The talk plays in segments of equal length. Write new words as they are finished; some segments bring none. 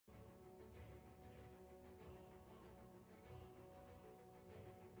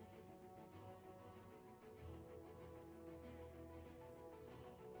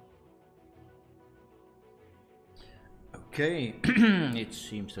Okay, it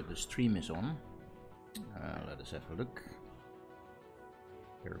seems that the stream is on. Let us have a look.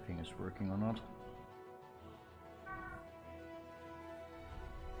 Everything is working or not.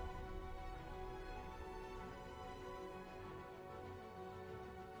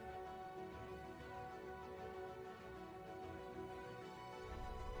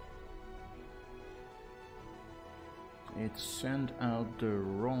 It sent out the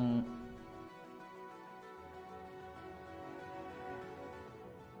wrong.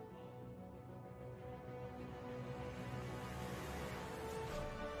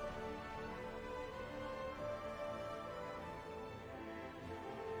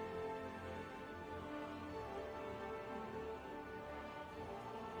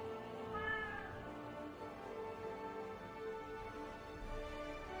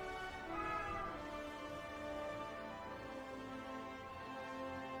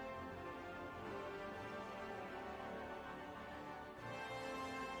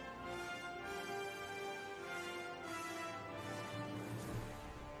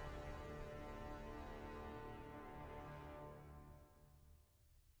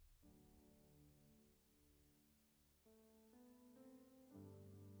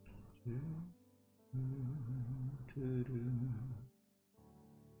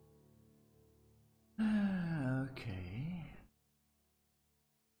 Okay.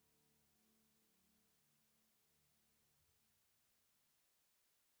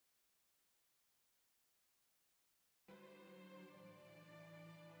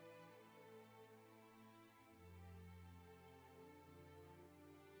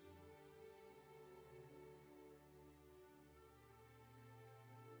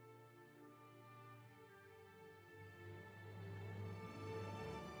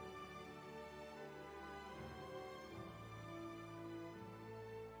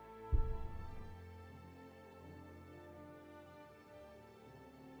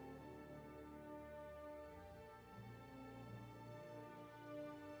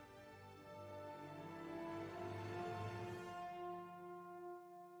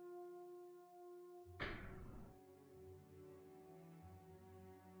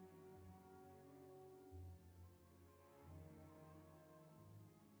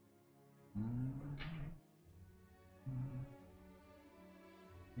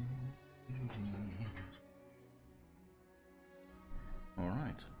 All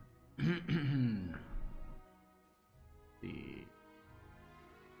right.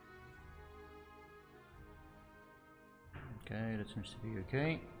 Okay, that seems to be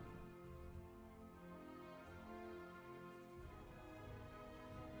okay.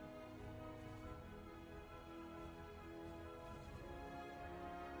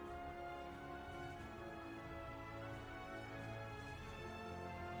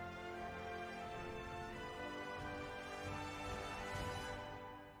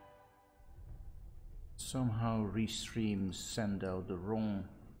 Somehow Restream sent out the wrong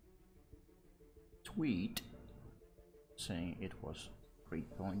tweet saying it was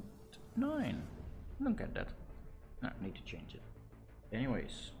 3.9. Don't get that. No, need to change it.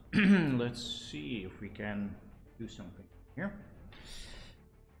 Anyways, let's see if we can do something here.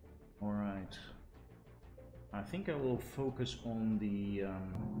 All right. I think I will focus on the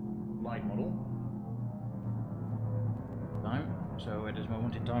light model. So at this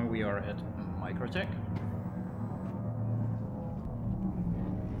moment in time we are at Microtech.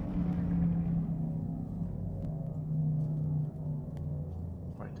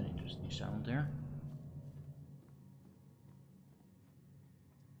 Quite an interesting sound there.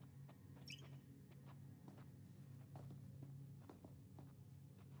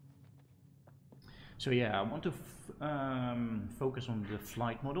 So yeah, I want to focus on the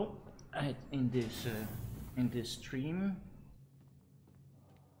flight model in this stream.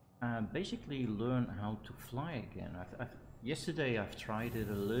 Basically learn how to fly again. Yesterday I've tried it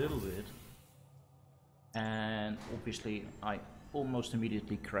a little bit, and obviously I almost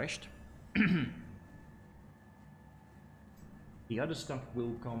immediately crashed. The other stuff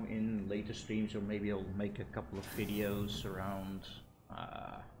will come in later streams, or maybe I'll make a couple of videos around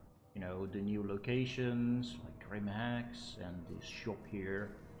you know, the new locations like Grimhacks and this shop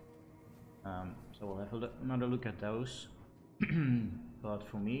here. So we'll have another look at those. But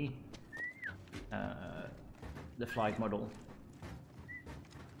for me, the flight model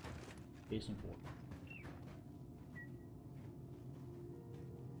is important.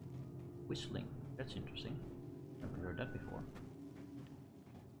 Whistling, that's interesting. Never heard that before.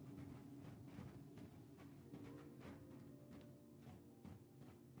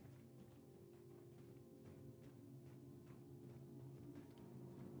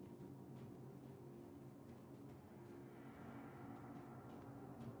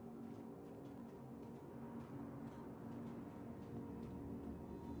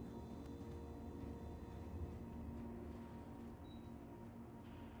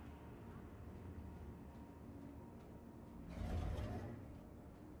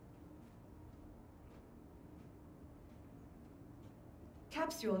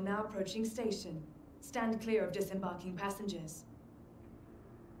 Capsule now approaching station. Stand clear of disembarking passengers.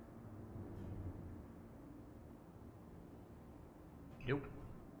 Nope.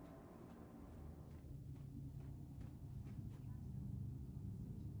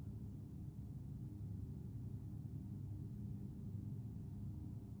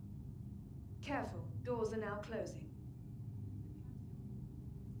 Careful, doors are now closing.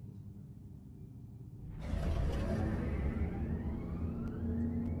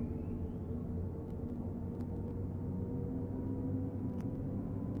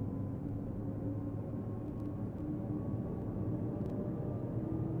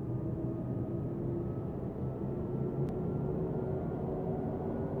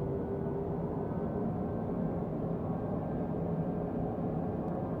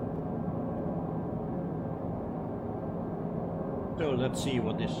 So let's see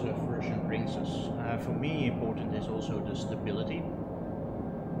what this version brings us. For me, important is also the stability.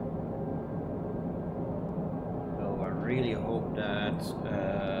 So I really hope that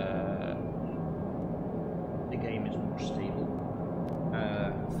the game is more stable.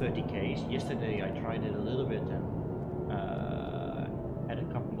 30Ks. Yesterday I tried it a little bit and had a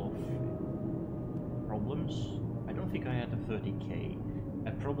couple of problems. I don't think I had a 30K. I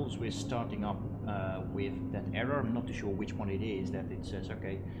had problems with starting up with that error. I'm not too sure which one it is, that it says,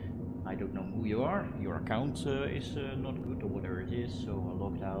 okay, I don't know who you are, your account is not good or whatever it is, so I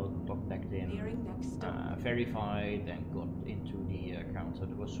logged out, logged back in, verified and got into the account, so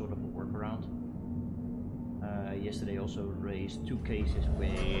there was sort of a workaround. Yesterday also raised 2 cases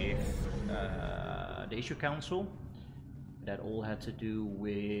with the issue council. That all had to do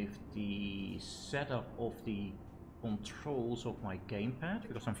with the setup of the controls of my gamepad,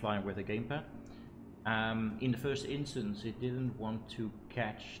 because I'm flying with a gamepad. In the first instance it didn't want to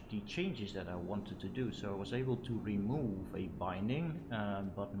catch the changes that I wanted to do, so I was able to remove a binding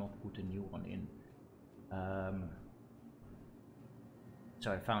but not put a new one in.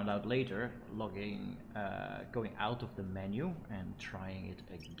 So I found out later, going out of the menu and trying it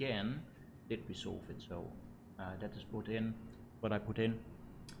again did resolve it, so that is put in, what I put in.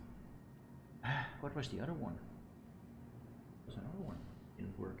 What was the other one? There's another one.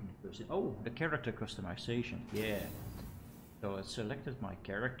 Didn't work in the first. Oh, the character customization. Yeah. So I selected my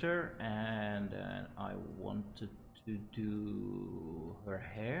character and I wanted to do her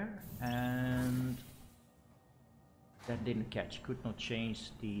hair, and that didn't catch. Could not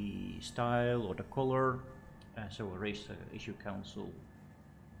change the style or the color. So I raised the issue council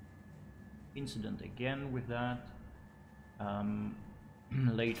incident again with that.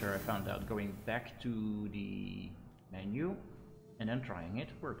 Later I found out going back to the menu and then trying it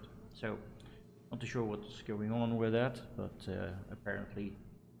worked. So not too sure what's going on with that, but apparently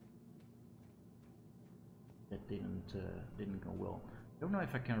that didn't go well. Don't know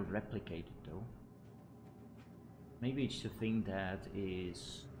if I can replicate it though. Maybe it's the thing that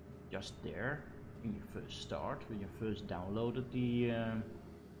is just there when you first start, when you first downloaded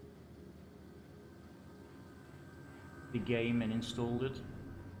the game and installed it.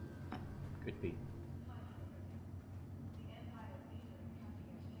 Could be.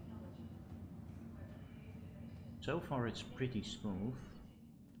 So far it's pretty smooth.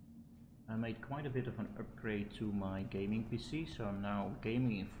 I made quite a bit of an upgrade to my gaming PC, so I'm now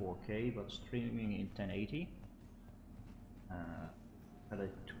gaming in 4K but streaming in 1080. At a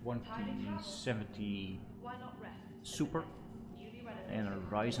 2070 Super and a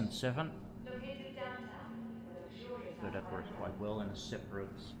Ryzen 7. So that works quite well, and a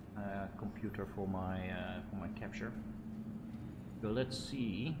separate computer for my capture. So let's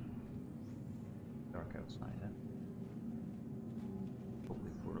see. Dark outside, huh?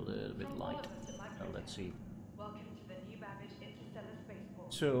 Hoping for a little bit light. Let's see.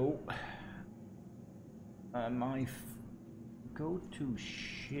 So my go-to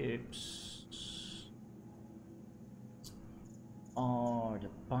ships are the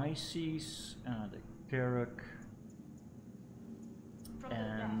Pisces, the Carrack,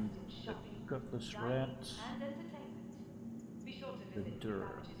 and the Cutlass Red, the Dur.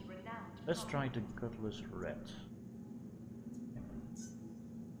 Let's try the Cutlass Red.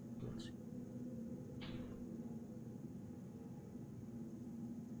 Let's see.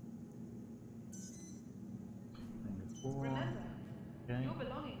 Remember, okay. your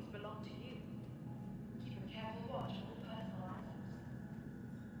belongings belong to you. Keep a careful watch on all personal items.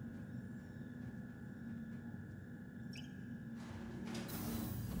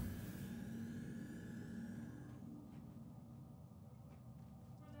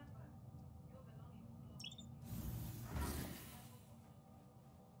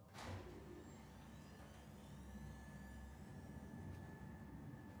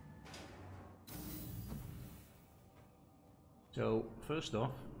 So first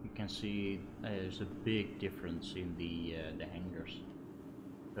off, you can see there's a big difference in the hangars.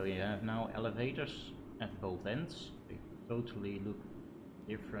 So you have now elevators at both ends. They totally look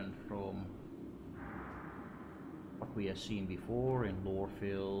different from what we have seen before in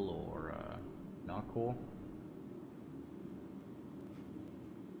Loreville or Narcor.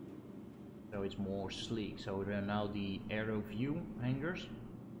 So it's more sleek. So there are now the Aero View hangars.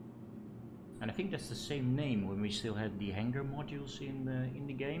 And I think that's the same name when we still had the hangar modules in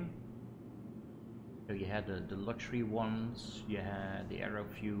the game. So you had the luxury ones, you had the Aero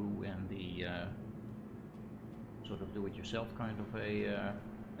View, and the sort of do-it-yourself kind of a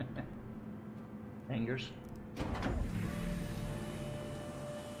hangars.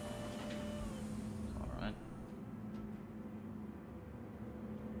 All right.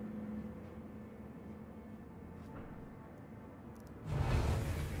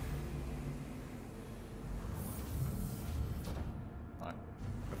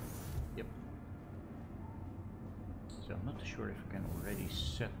 Yep. So I'm not sure if I can already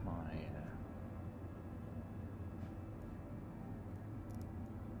set my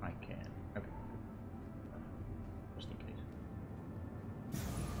I can. Okay. Just in case.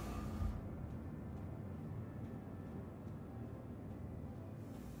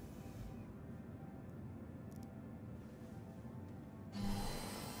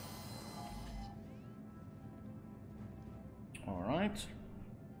 All right.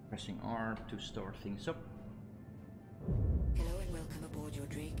 Pressing R to start things up. Hello and welcome aboard your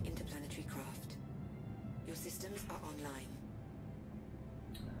Drake interplanetary craft. Your systems are online.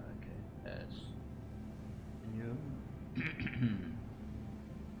 Okay, that's new.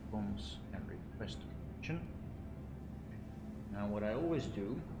 Comms and request function. Now what I always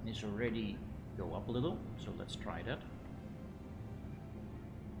do is already go up a little, so let's try that.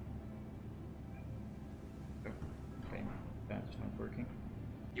 Oh, okay, that's not working.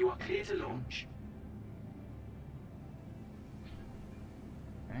 You are clear to launch.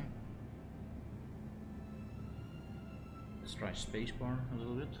 Okay. Let's try spacebar a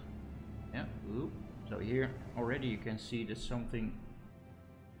little bit. Yeah, ooh. So here already you can see that something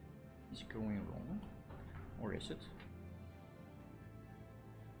is going wrong. Or is it?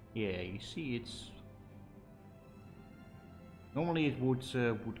 Yeah, you see it's... Normally it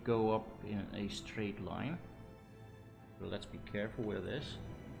would go up in a straight line. So let's be careful with this.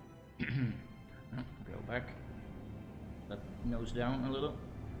 Go back. Let nose down a little.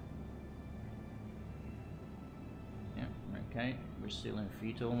 Yeah, okay. We're still in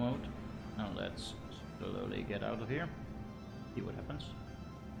fetal mode. Now let's slowly get out of here. See what happens.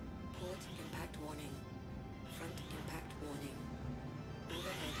 Port impact warning. Front impact warning.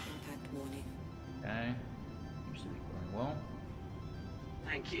 Overhead impact warning. Okay. Seems to be going well.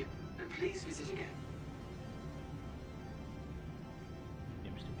 Thank you, and please visit again.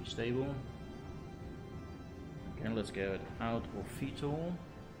 Seems to be stable. Okay, let's get out of fetal.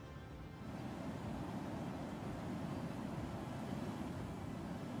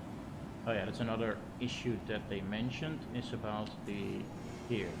 Oh yeah, that's another issue that they mentioned, is about the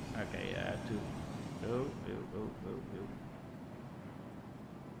here. Okay, to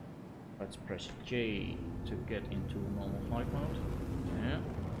let's press J to get into normal flight mode. Yeah.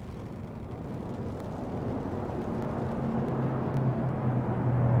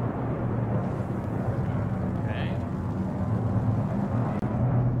 Okay.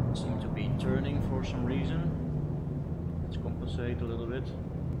 Seem to be turning for some reason. Let's compensate a little bit.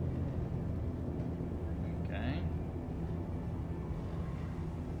 Okay.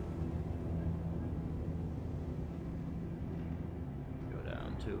 Go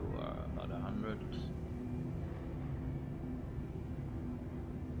down to about 100.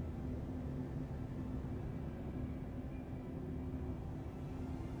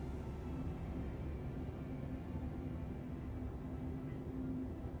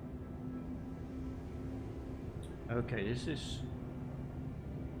 Okay, this is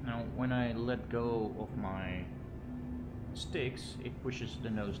now when I let go of my sticks, it pushes the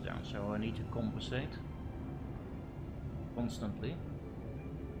nose down, so I need to compensate constantly.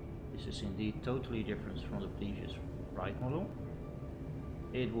 This is indeed totally different from the previous ride model.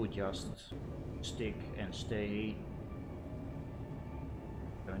 It would just stick and stay.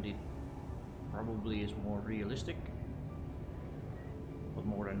 So indeed, probably is more realistic, but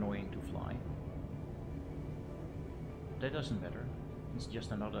more annoying to fly. That doesn't matter. It's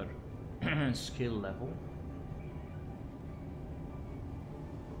just another skill level.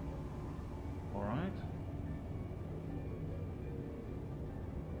 All right.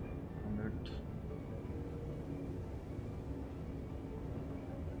 100.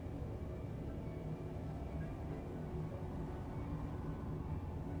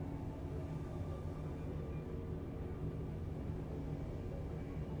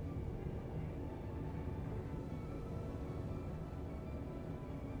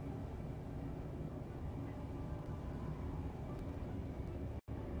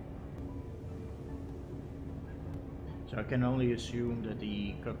 So I can only assume that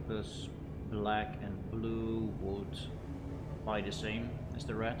the compass black and blue would apply the same as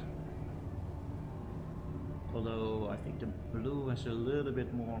the red. Although I think the blue has a little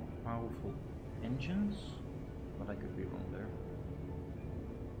bit more powerful engines, but I could be wrong there.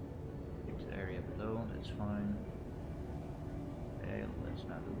 Fix the area below, that's fine. Okay, let's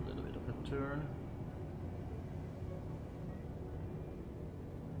now do a little bit of a turn.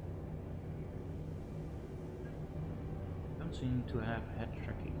 Don't seem to have head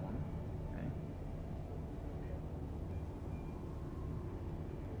tracking on. Okay.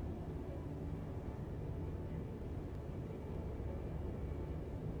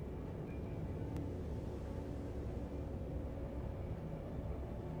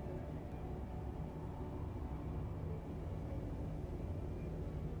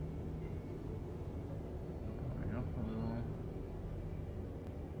 Going up a little.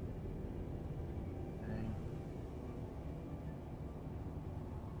 Okay.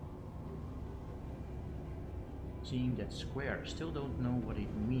 Seeing that square, still don't know what it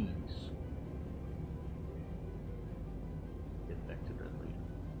means. Get back to that later.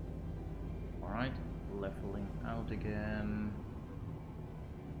 Alright, leveling out again.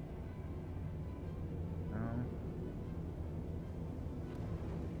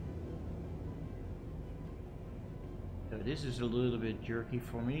 So this is a little bit jerky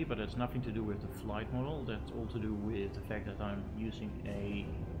for me, but it's nothing to do with the flight model. That's all to do with the fact that I'm using a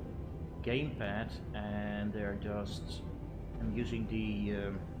gamepad and I'm using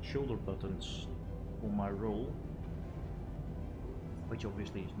the shoulder buttons for my roll, which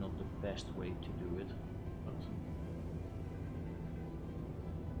obviously is not the best way to do it,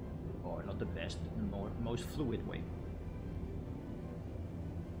 or not the best, the most fluid way.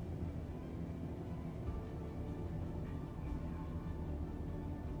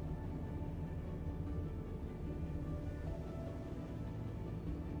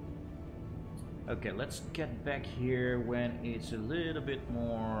 Okay, let's get back here when it's a little bit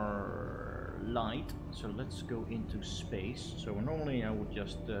more light. So let's go into space. So normally I would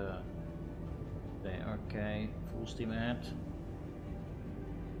just say, okay, full steam ahead.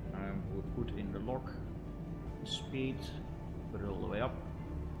 I would put in the lock speed, put it all the way up,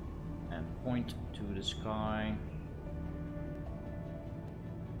 and point to the sky.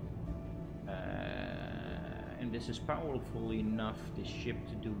 And this is powerful enough, this ship,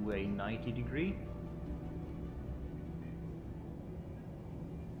 to do a 90 degree.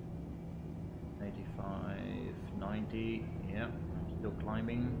 85, 90, yeah, I'm still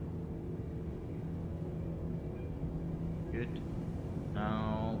climbing. Good.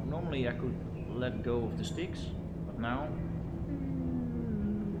 Now, normally I could let go of the sticks, but now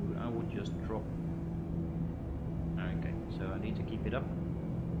I would just drop. Okay, so I need to keep it up.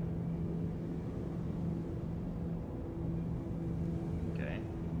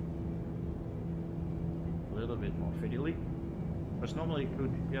 A bit more fiddly, because normally you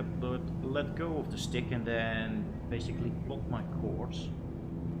could let go of the stick and then basically plot my course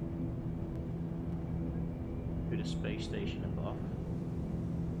to the space station above.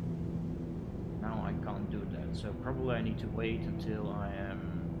 Now I can't do that, so probably I need to wait until I am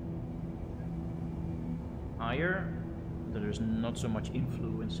higher, that there's not so much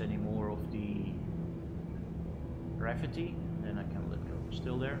influence anymore of the gravity, and then I can let go.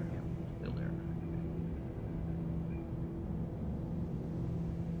 Still there? Yeah, still there.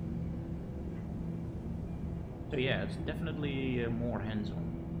 So yeah, it's definitely more hands-on.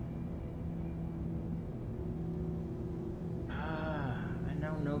 I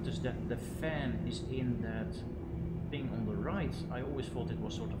now notice that the fan is in that thing on the right. I always thought it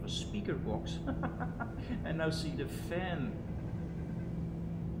was sort of a speaker box. And now see the fan.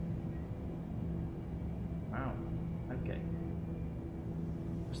 Wow, okay.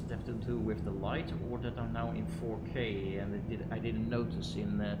 Does it have to do with the light, or that I'm now in 4K and I didn't notice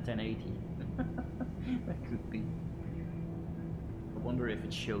in 1080? That could be. I wonder if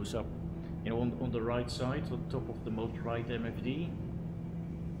it shows up, you know, on the right side, on top of the most right MFD.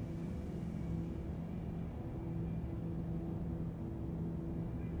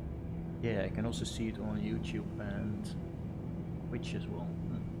 Yeah, I can also see it on YouTube and Twitch as well.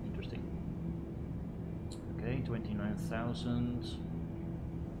 Interesting. Okay, 29,000.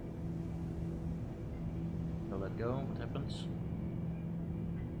 So let go. What happens?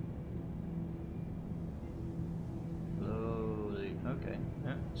 Okay,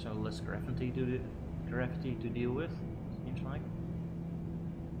 yeah, so less gravity to deal with, seems like.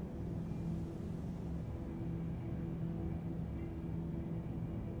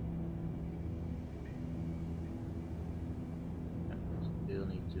 Yeah, still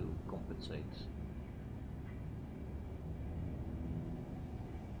need to compensate.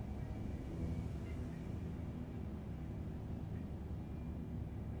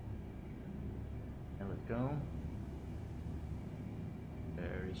 it go.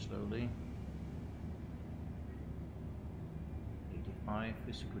 Very slowly. 85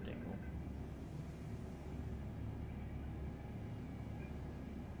 is a good angle.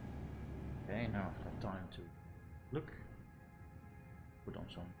 Okay, now I've got time to look. Put on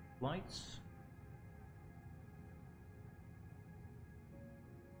some lights.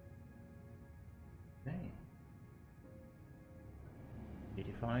 Okay.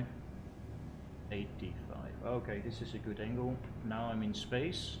 85. 85. Okay, this is a good angle. Now I'm in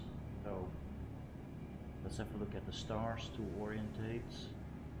space. So let's have a look at the stars to orientate.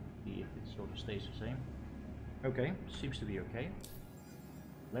 See if it sort of stays the same. Okay, seems to be okay.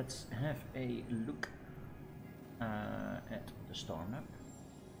 Let's have a look at the star map.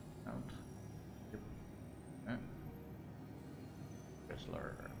 Out. Yep.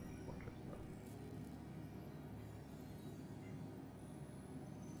 Kessler.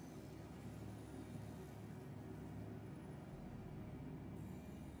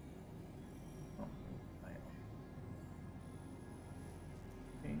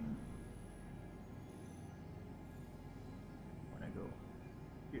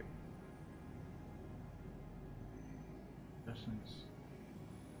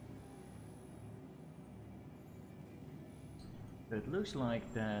 It looks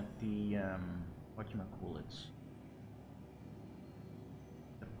like that the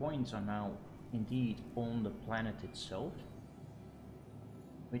the points are now indeed on the planet itself,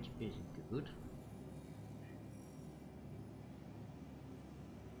 which is good.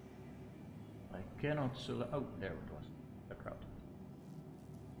 I cannot select. Oh, there it was. The crowd.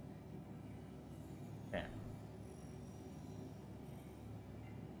 Yeah.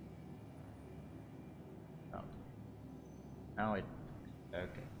 Oh. Now it.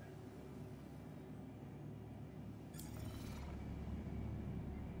 Okay.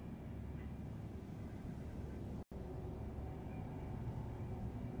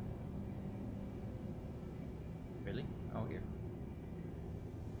 Really? Oh, here.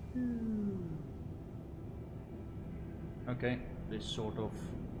 Okay, this sort of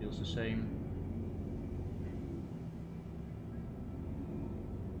feels the same.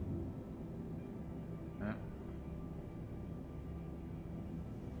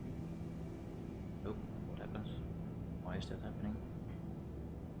 Oh, what happens? Why is that happening?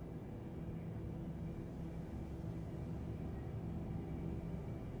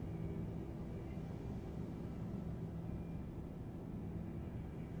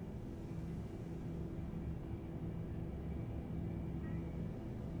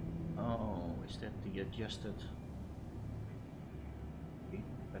 Oh, is that the adjusted? Okay,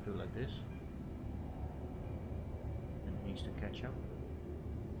 if I do like this, then it needs to catch up.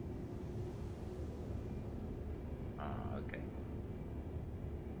 Ah, okay.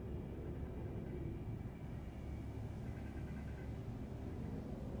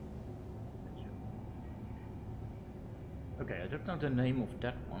 Okay, I don't know the name of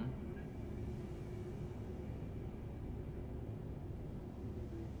that one.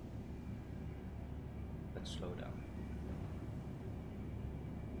 Let's slow down.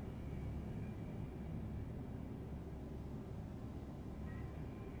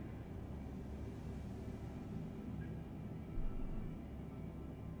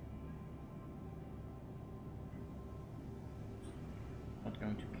 Not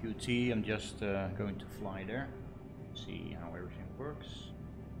going to QT, I'm just going to fly there. See how everything works.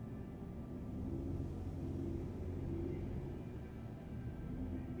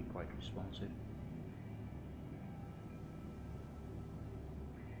 Be quite responsive.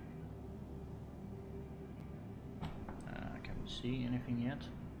 Can we see anything yet?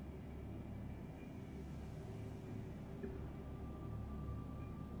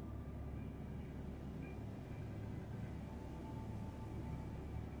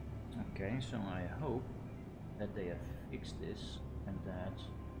 Okay, so I hope that they have fixed this and that.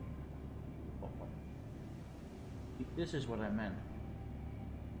 Oh, this is what I meant.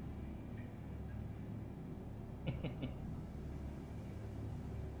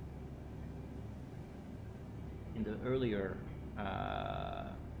 In the earlier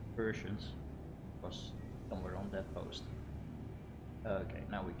versions, it was somewhere on that post. Okay,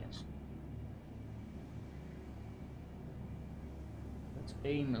 now we can see. Let's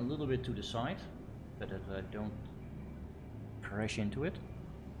aim a little bit to the side, so that I don't crash into it.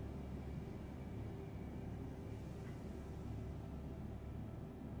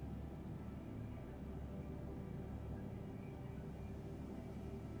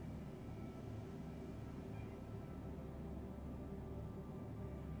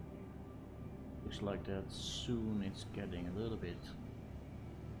 Looks like that soon it's getting a little bit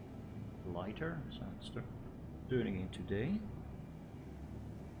lighter, so it's turning into day.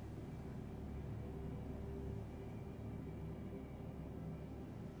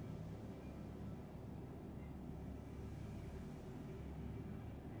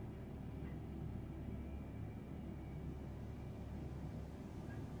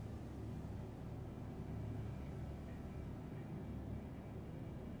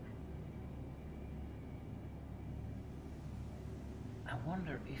 I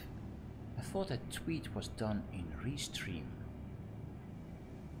wonder if... I thought that tweet was done in Restream.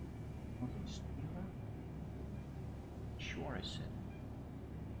 Not in Steamer? Sure I said.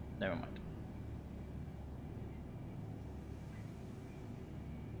 Never mind.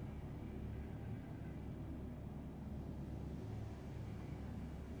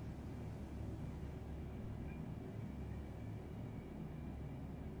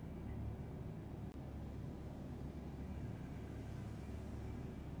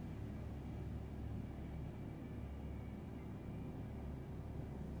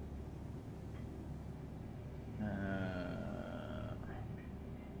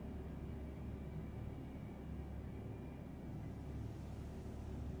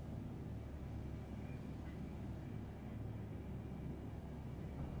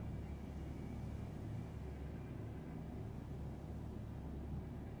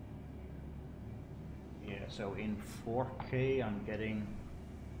 So in 4K I'm getting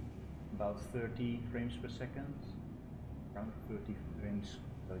about 30 frames per second, around 30 frames,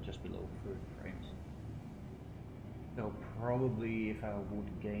 so just below 30 frames. So probably if I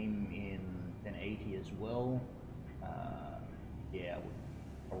would game in 1080 as well, yeah, I would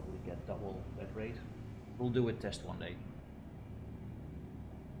probably get double that rate. We'll do a test one day.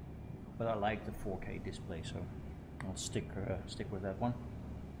 But I like the 4K display, so I'll stick with that one.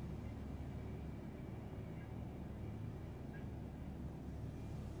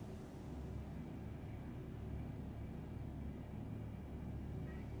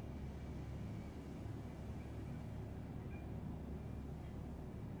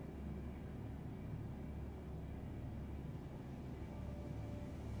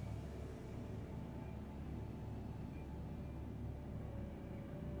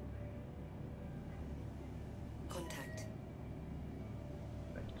 Contact.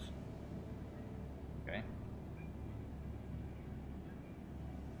 Right. Okay.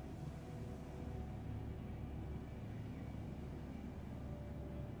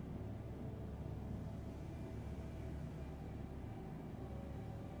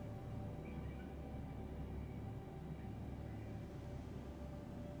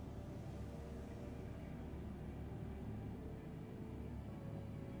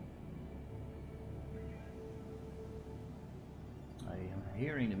 I am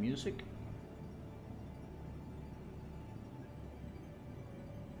hearing the music.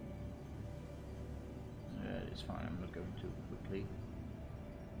 It's fine, I'm not going too quickly.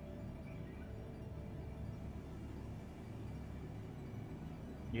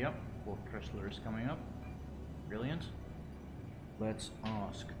 Yep, Fort Chrysler is coming up. Brilliant. Let's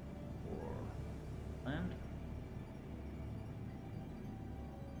ask for land.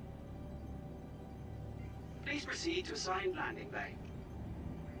 Please proceed to assigned landing bay.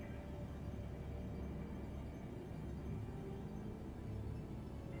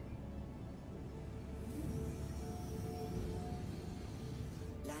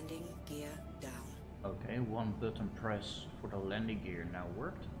 Landing gear down. Okay, one button press for the landing gear now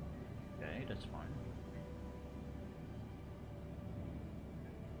worked. Okay, that's fine.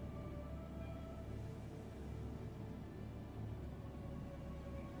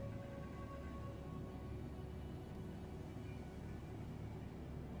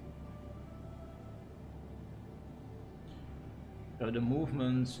 So the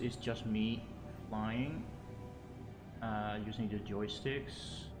movements is just me flying using the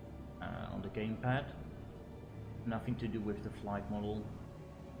joysticks on the gamepad. Nothing to do with the flight model.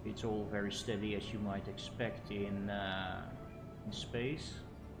 It's all very steady, as you might expect in space.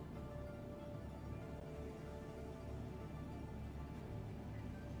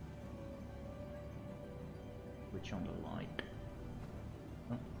 Switch on the light.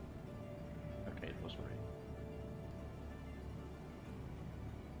 Oh. Okay, it was already.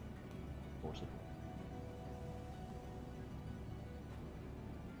 Force it.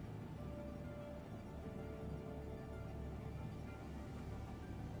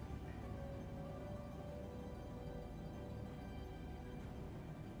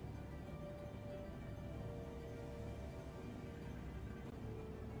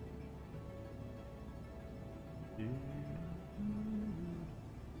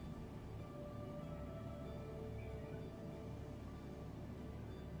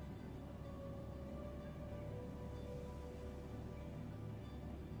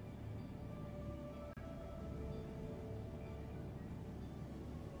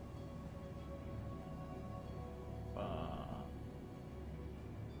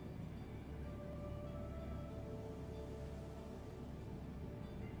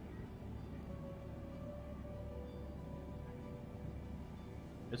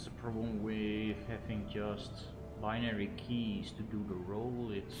 That's the problem with having just binary keys to do the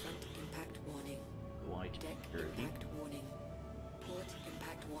roll. It's Front impact warning. quite Deck dirty. impact warning. Port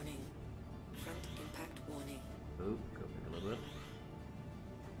impact warning. Front impact warning. Oh, go back a little bit.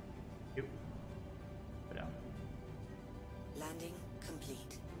 Yep. Go down. Landing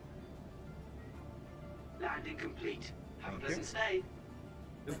complete. Landing complete. Have a Thank pleasant stay.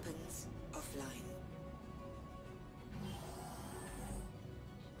 Weapons offline.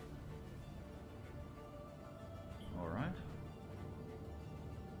 Alright.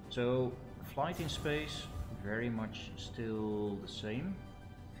 So, flight in space, very much still the same,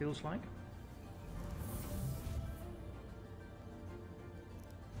 feels like.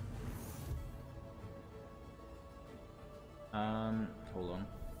 Hold on.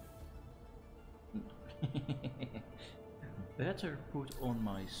 Better put on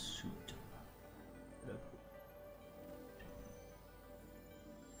my suit.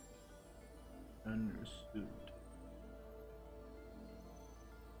 Understood.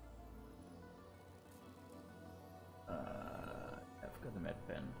 I've got a med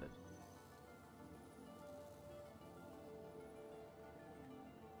pen, but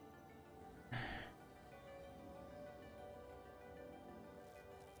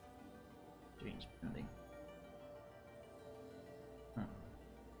change pending. Huh.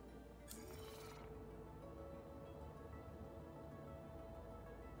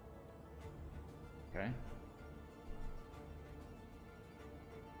 Okay.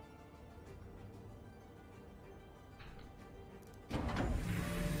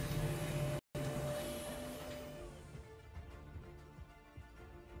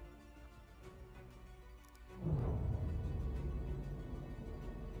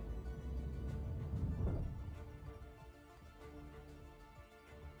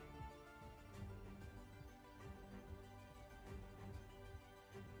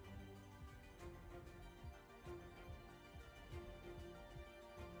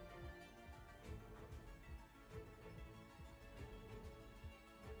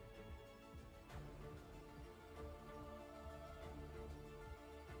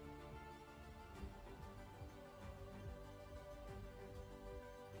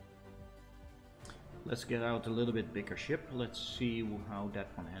 Let's get out a little bit bigger ship. Let's see how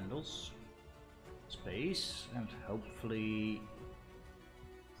that one handles space, and hopefully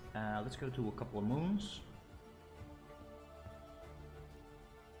let's go to a couple of moons.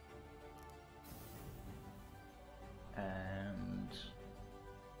 And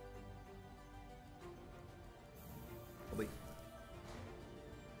oh wait.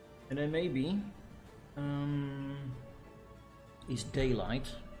 And then maybe is daylight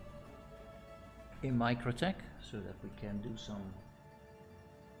in microtech, so that we can do some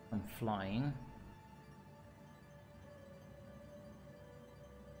flying.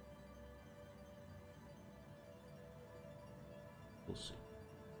 We'll see.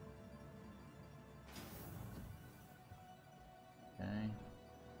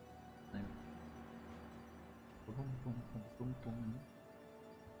 Okay.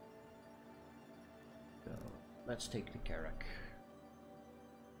 So let's take the Carrack.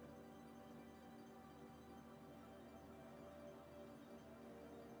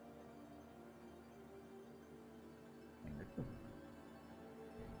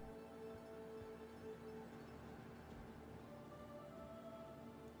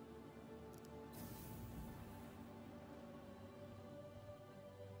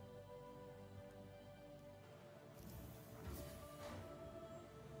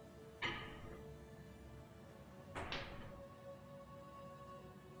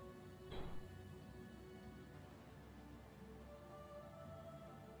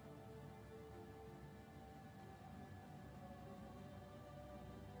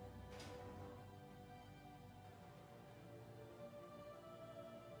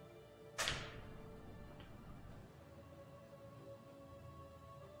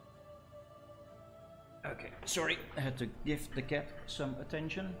 Okay, sorry, I had to give the cat some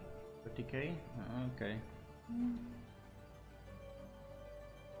attention. 30k, okay.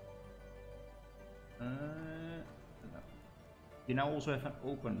 No. You now also have an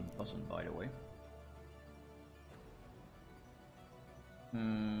open button, by the way.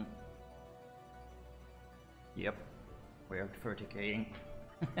 Yep, we are 30k-ing.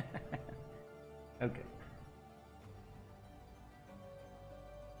 Okay.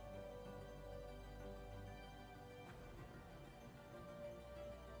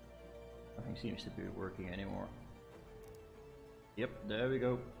 Nothing seems to be working anymore. Yep, there we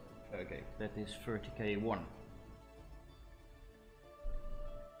go. Okay, that is 30k1.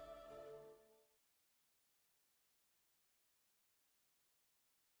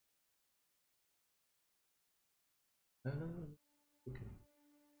 Okay.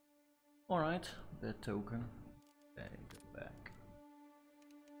 Alright, that token. Okay, go back.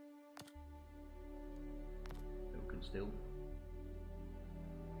 Token still.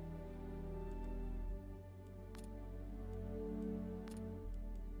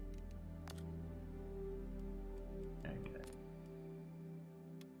 Okay.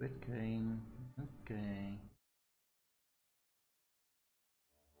 Bitcoin. Okay.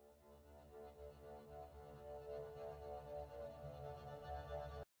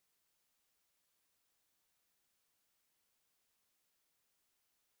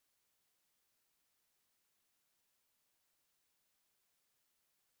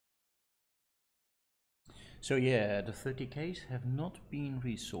 So yeah, the 30Ks have not been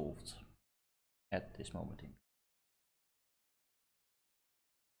resolved at this moment in.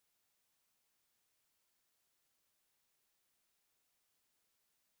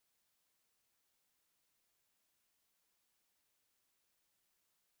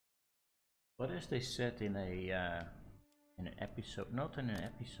 But as they said in an episode, not in an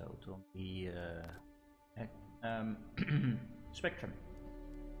episode, on the Spectrum,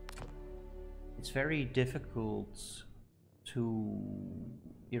 it's very difficult to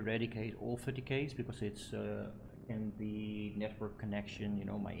eradicate all 30Ks because it's can be network connection. You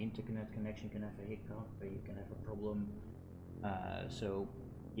know, my internet connection can have a hiccup, or you can have a problem. So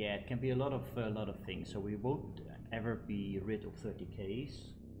yeah, it can be a lot of things. So we won't ever be rid of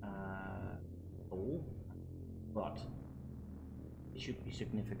 30Ks all, but it should be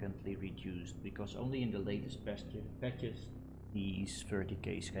significantly reduced because only in the latest patches these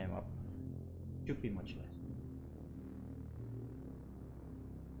 30Ks came up. Should be much less.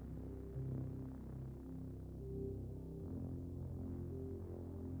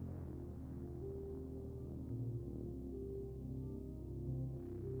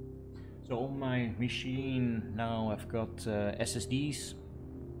 So on my machine now I've got SSDs,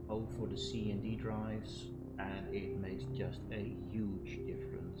 both for the C and D drives, and it makes just a huge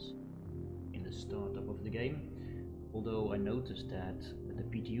difference in the startup of the game. Although I noticed that the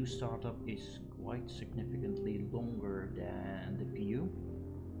PTU startup is quite significantly longer than the PU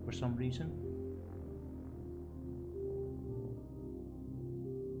for some reason.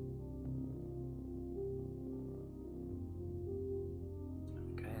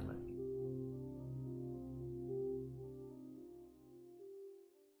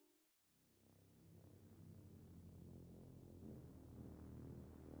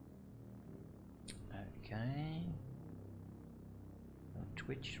 Okay.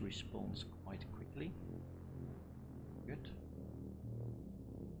 Twitch responds quite quickly. Good.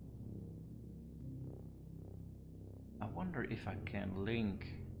 I wonder if I can link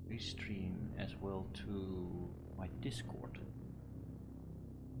this stream as well to my Discord.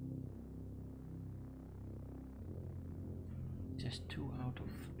 It says 2 out of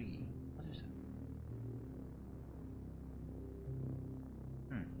 3. What is that?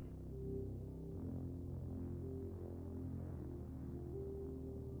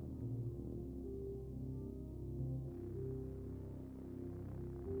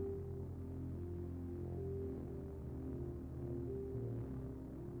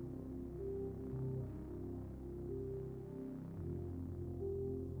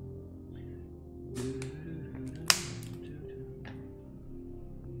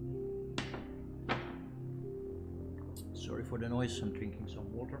 Sorry for the noise, I'm drinking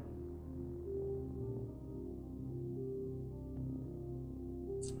some water.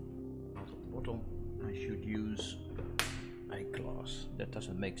 Out of the bottle, I should use a glass that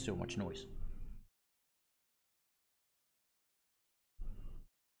doesn't make so much noise.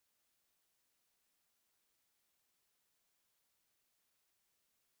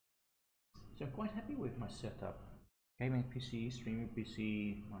 So I'm quite happy with my setup. Gaming PC, streaming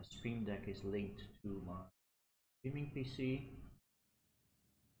PC, my stream deck is linked to my streaming PC.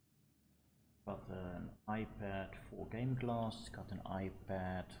 Got an iPad for Game Glass, got an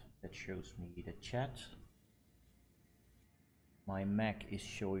iPad that shows me the chat. My Mac is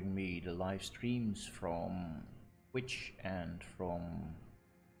showing me the live streams from Twitch and from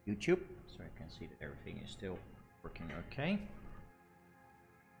YouTube, so I can see that everything is still working okay.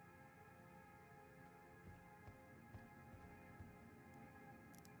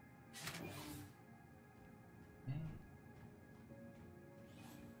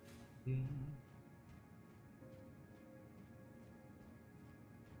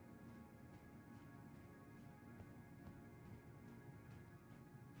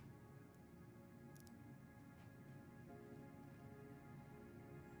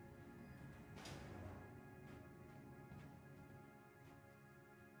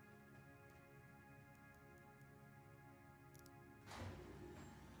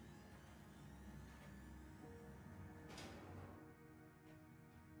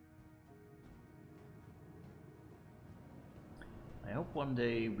 hope one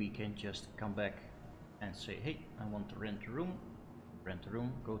day we can just come back and say, hey, I want to rent a room,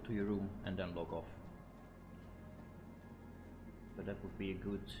 go to your room and then log off. But that would be a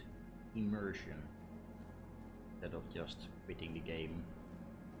good immersion instead of just quitting the game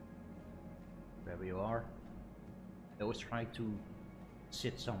wherever you are. I always try to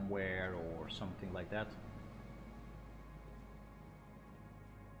sit somewhere or something like that.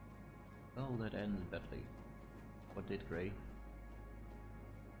 Well, that ended badly. What did Gray?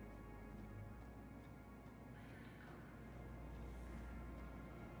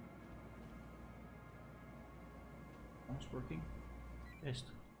 Mouse working? Test.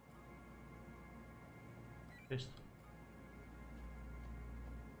 Test.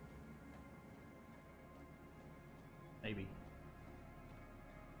 Maybe.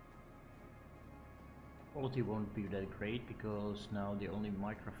 Quality won't be that great because now the only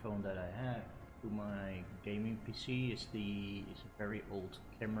microphone that I have to my gaming PC is a very old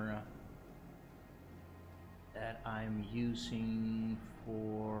camera that I'm using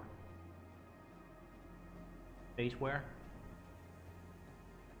for spaceware.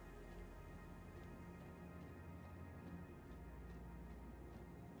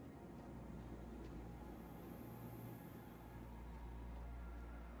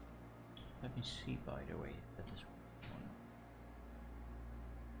 Let me see, by the way, that is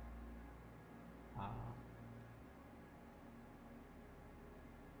one.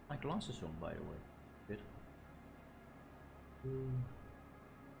 My glasses on, by the way. Good.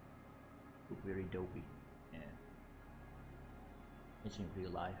 Look very dopey. Yeah. It's in real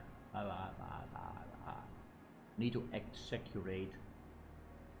life. Need to act accurate.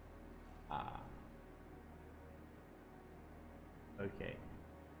 Okay.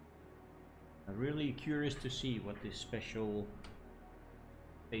 I'm really curious to see what this special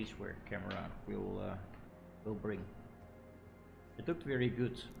spaceware camera will bring. It looked very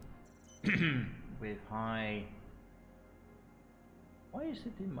good with high. Why is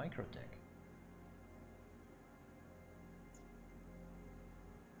it in Microtech?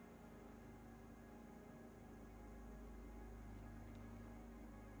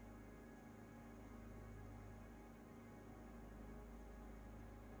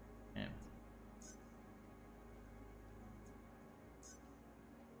 Yeah.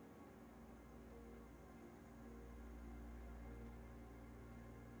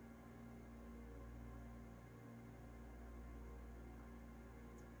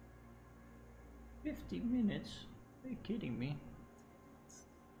 $50 minutes? Are you kidding me?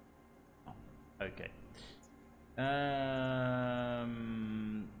 Oh, okay.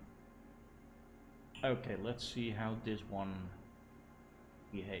 Okay, let's see how this one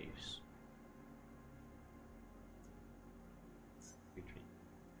behaves. Retreat.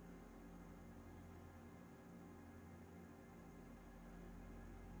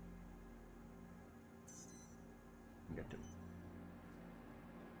 Get to.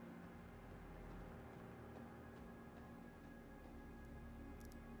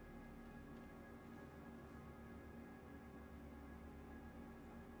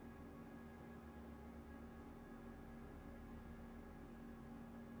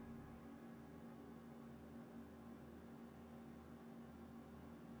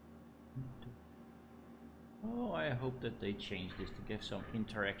 Oh, I hope that they change this to give some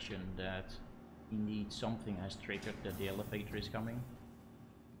interaction that indeed something has triggered that the elevator is coming.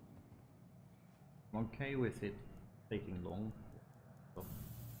 I'm okay with it taking long. So.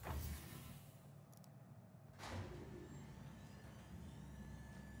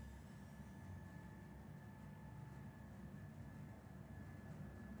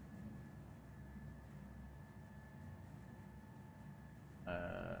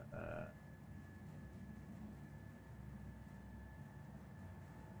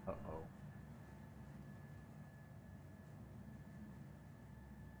 Uh-oh.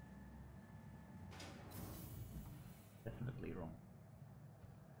 Definitely wrong.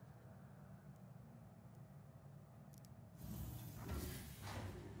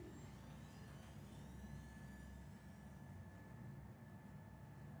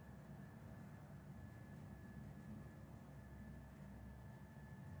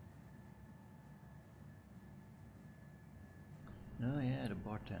 Oh yeah, the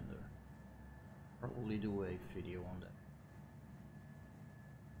bartender. Probably do a video on that.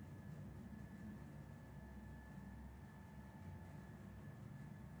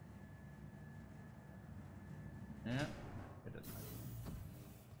 Yeah, it doesn't matter.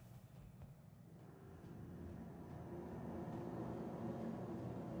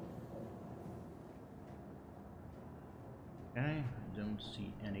 Okay, I don't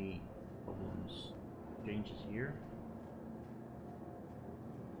see any problems, changes here.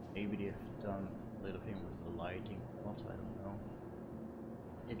 Maybe they've done a little thing with the lighting, what, I don't know.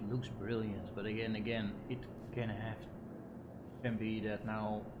 It looks brilliant, but again, it can be that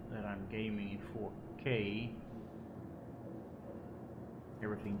now that I'm gaming in 4K,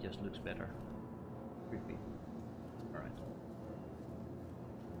 everything just looks better. Could be. Alright.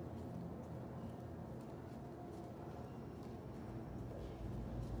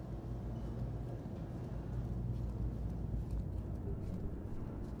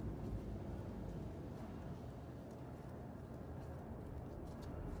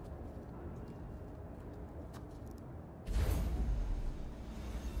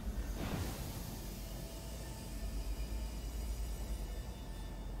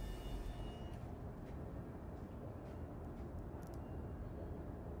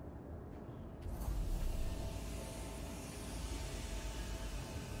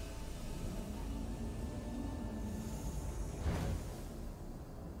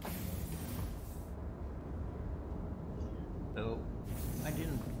 So I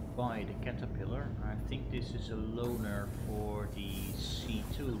didn't buy the Caterpillar. I think this is a loaner for the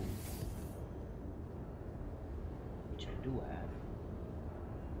C2, which I do have.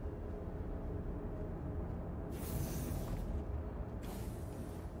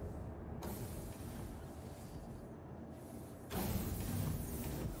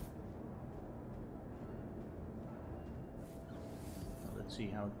 Let's see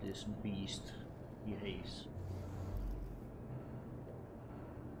how this beast behaves.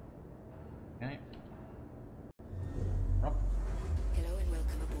 Okay. Up. Hello and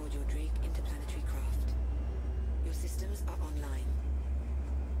welcome aboard your Drake interplanetary craft. Your systems are online.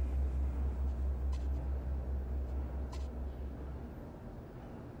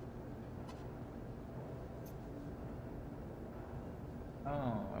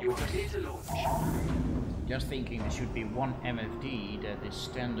 Oh, You are clear to launch. just thinking there should be one MFD that is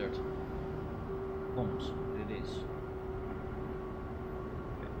standard comms. It is.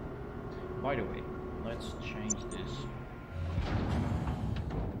 Okay. By the way, let's change this.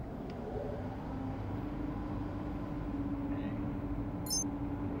 Okay.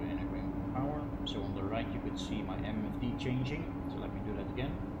 Enabling power. So on the right you could see my MFD changing. So let me do that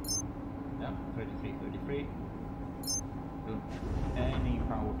again. Yeah, 33, 33. Don't add any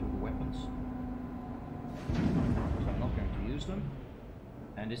power to the weapons. So I'm not going to use them.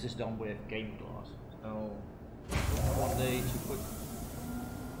 And this is done with game glass. So one day to put.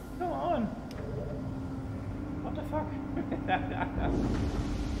 Come on! What the fuck?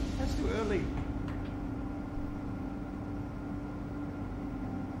 That's too early.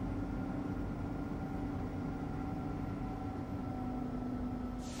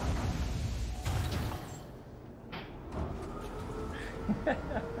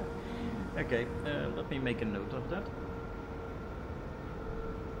 Okay, let me make a note of that.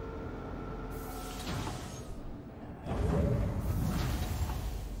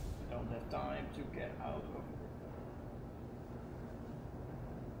 Don't have time to get out of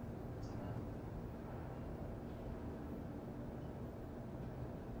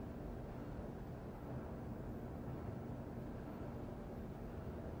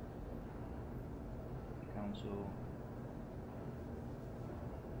council.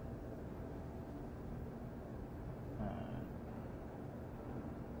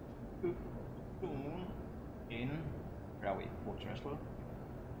 In Rawi, Port Wrestler.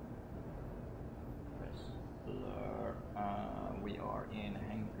 We are in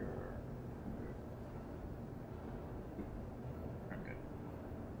hangar. Okay.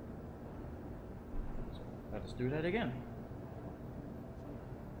 So let's do that again.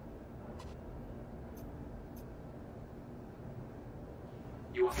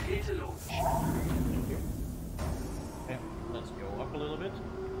 You are clear to launch. Thank you. Okay, let's go up a little bit.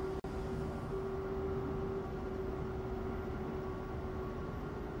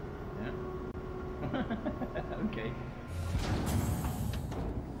 Okay.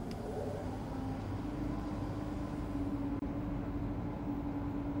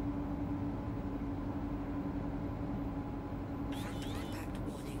 Impact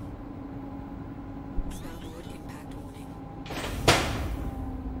warning. Starboard impact warning.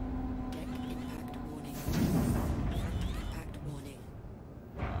 Deck impact warning. Impact warning.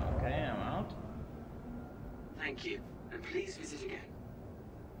 Okay, I'm out. Thank you, and please visit again.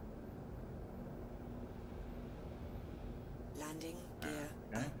 Landing gear.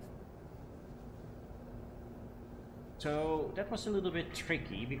 Okay. So that was a little bit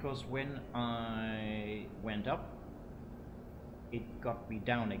tricky because when I went up, it got me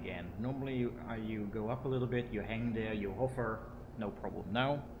down again. Normally you go up a little bit, you hang there, you hover, no problem.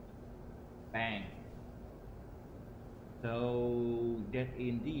 Now, bang. So that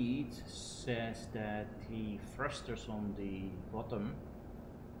indeed says that the thrusters on the bottom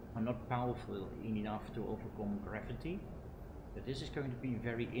are not powerful enough to overcome gravity. But this is going to be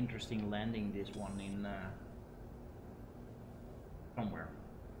very interesting landing this one in somewhere.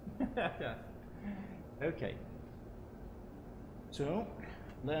 Okay. So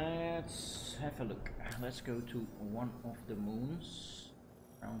let's have a look. Let's go to one of the moons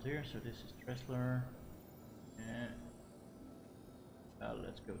around here. So this is Tressler.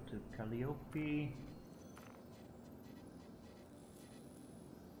 Let's go to Calliope.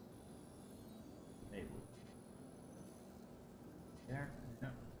 Maybe there. Yeah.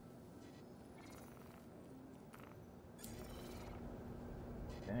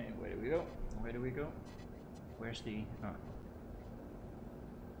 Okay, where do we go? Where do we go? Where's the... Oh.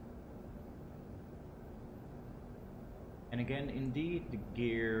 And again, indeed, the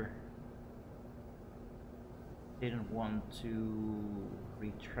gear didn't want to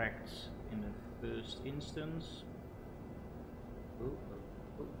retract in the first instance. Oh,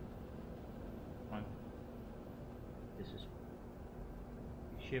 oh, oh. Fine. This is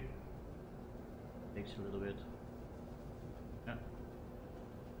ship. Takes a little bit. Yeah.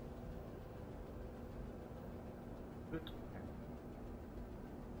 Good.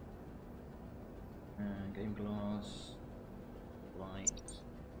 Game glass. Light.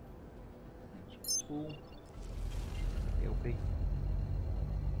 Spool. LP.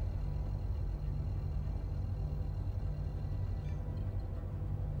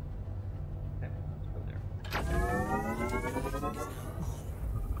 Okay, let's go there.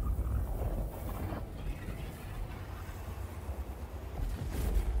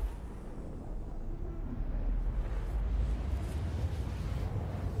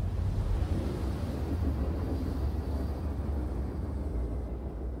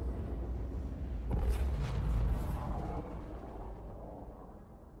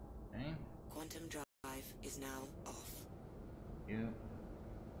 Quantum drive is now off. You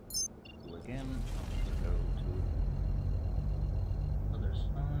do again. Let's go to other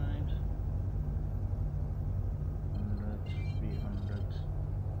side. 100, 300.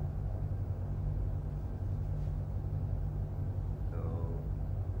 So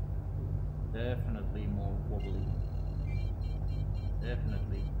definitely more wobbly.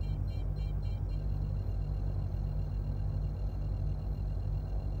 Definitely.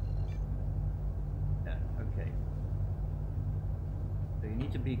 Okay. So you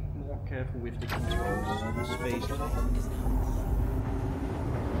need to be more careful with the controls, the space.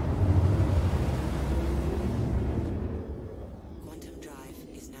 Quantum drive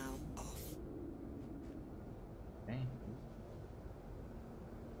is now off. Okay.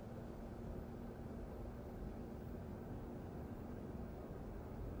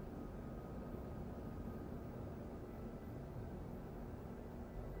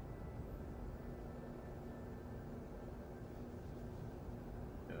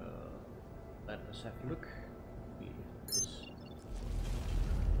 Let us have a look. See if there is.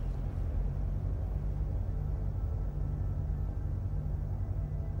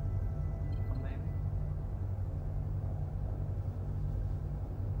 One maybe.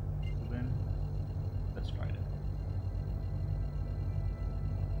 Then let's try it.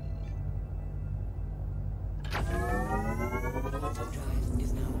 Quantum drive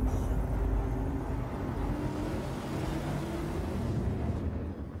is now on.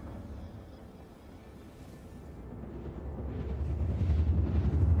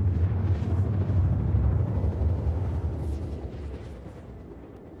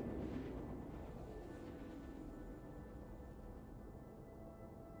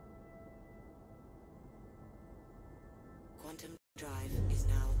 Quantum drive is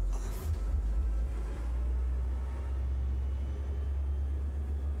now off.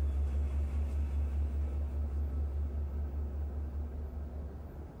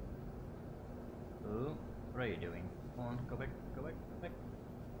 Oh, what are you doing? Come on, go back, go back, go back.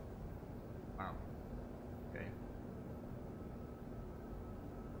 Wow. Okay.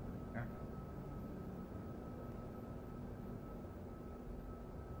 There.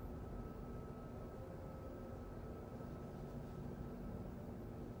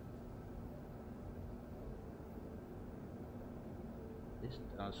 This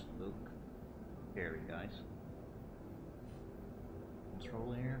does look scary, guys.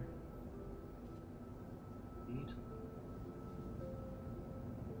 Control here. Speed.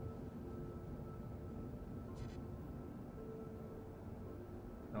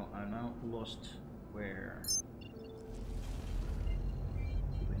 No, I now lost where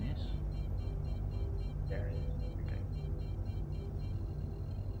Ruben is. There it is. Okay.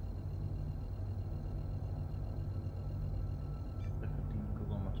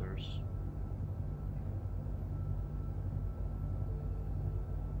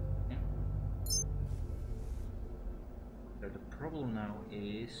 problem now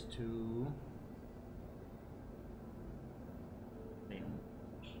is to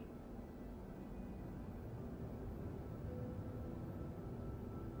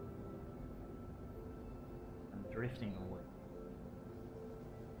I'm drifting away.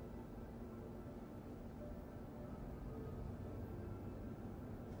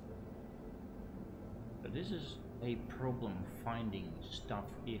 So this is a problem finding stuff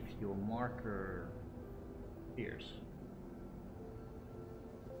if your marker appears.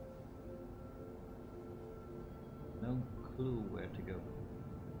 No clue where to go.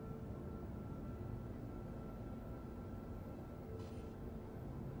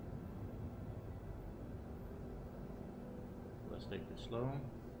 Let's take this slow.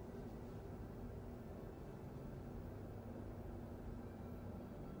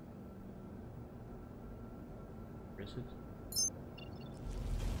 Where is it?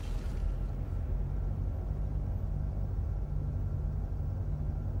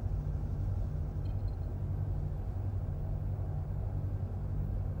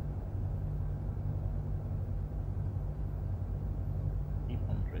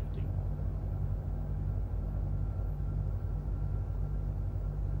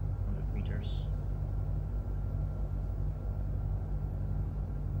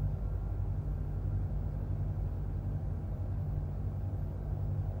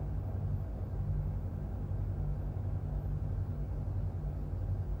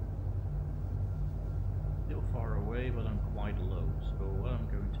 Far away, but I'm quite low. So what I'm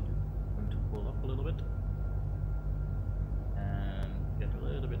going to do, I'm going to pull up a little bit and get a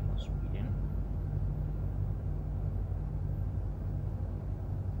little bit more speed in.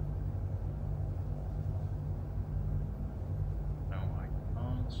 Now I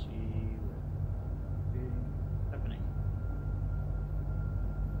can't see what's happening.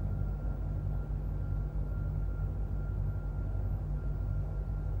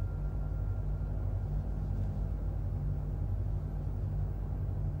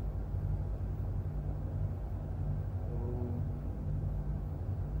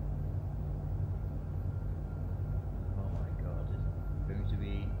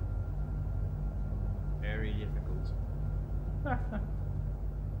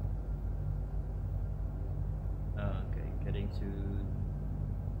 Okay, getting to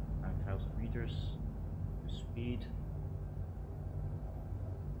 9,000 meters speed.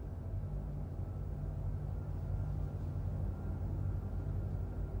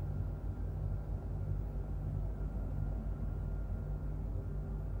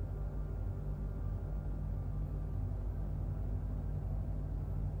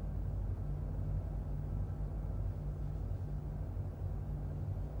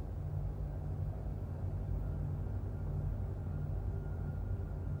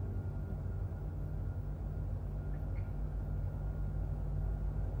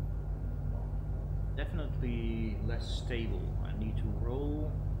 Definitely less stable. I need to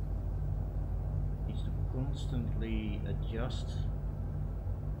roll. Needs to constantly adjust.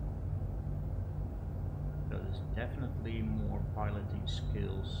 So there's definitely more piloting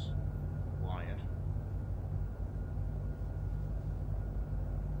skills required.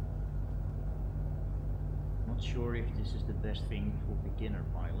 Not sure if this is the best thing for beginner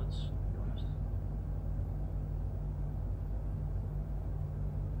pilots, to be honest.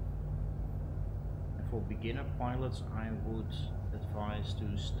 For beginner pilots, I would advise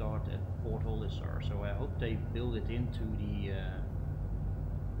to start at Port Olisar. So I hope they build it into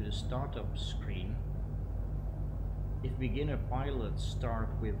the startup screen. If beginner pilots start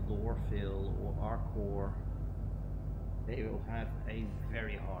with Lorville or Arcor, they will have a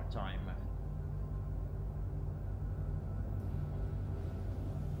very hard time.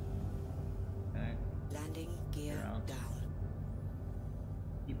 Okay. Landing gear down.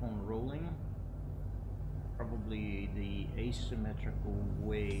 Keep on rolling. Probably the asymmetrical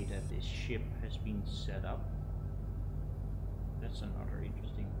way that this ship has been set up. That's another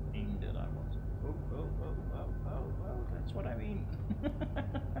interesting thing that I want to... Oh, that's what I mean.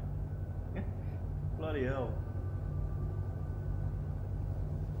 Bloody hell.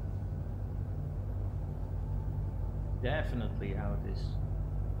 Definitely how this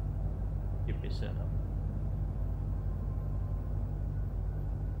ship is set up.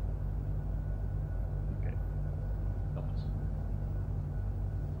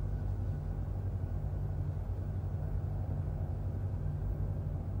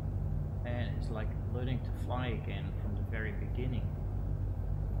 Like learning to fly again from the very beginning.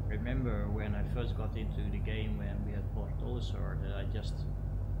 Remember when I first got into the game when we had Port Olisar that I just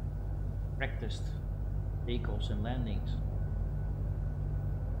practiced takeoffs and landings,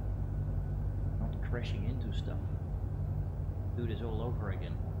 not crashing into stuff. do this all over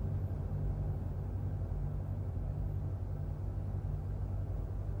again.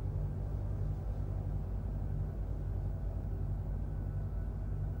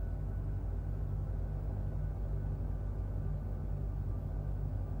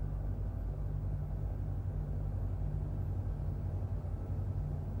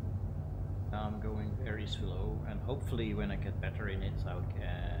 I'm going very slow, and hopefully when I get better in it I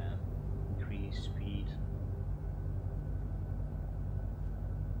can increase speed.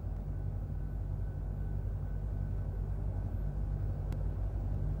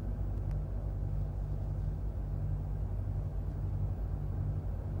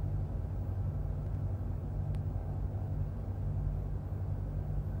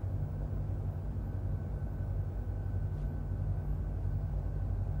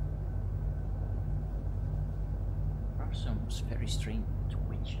 Some very strange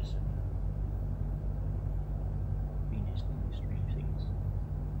twitches and strange things.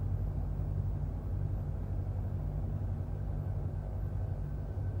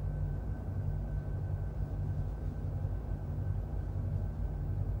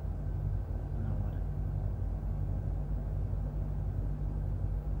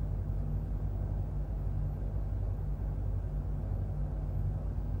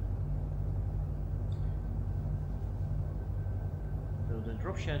 The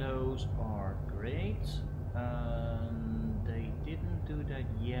drop shadows are great. They didn't do that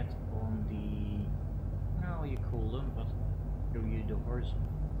yet on the, how you call them, but show you the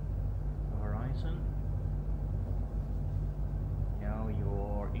horizon. Now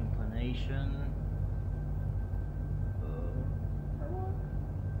your inclination.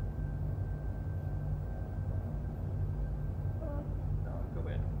 Go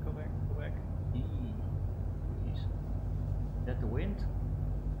back. Please. Is that the wind?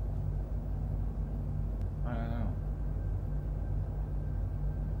 I don't know.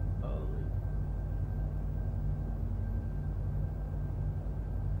 Holy.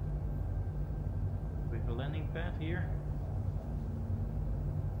 With a landing pad here?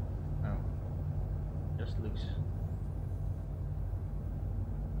 Oh. Just looks.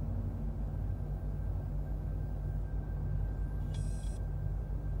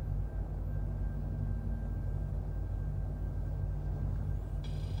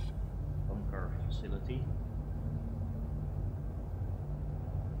 Bunker facility.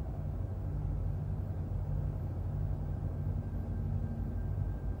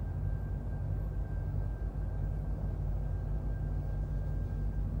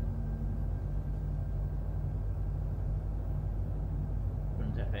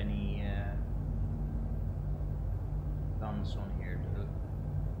 Don't have any guns on here, though.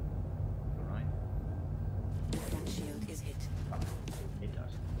 Alright. The front shield is hit. Oh, it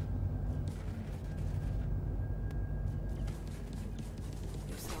does.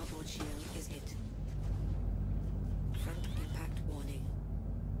 Your starboard shield is hit. Front impact warning.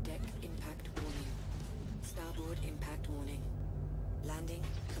 Deck impact warning. Starboard impact warning. Landing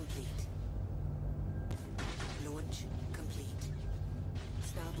complete. Launch complete.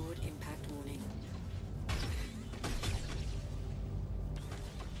 Starboard impact warning.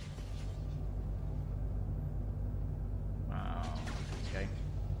 Wow. Okay.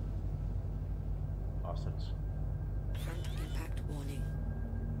 Bastards. Front impact warning.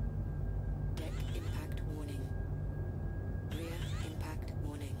 Deck impact warning. Rear impact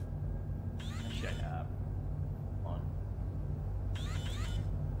warning. Shut up. Come on.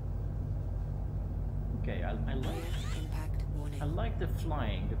 Okay, I Rear impact warning. like the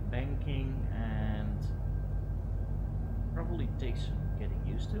flying, the banking, and probably takes some getting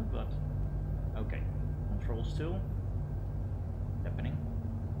used to, but okay. Control still. Happening.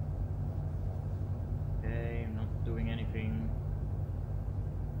 Okay, I'm not doing anything.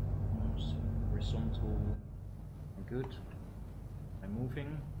 Almost horizontal. Good. I'm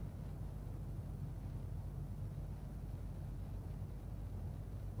moving.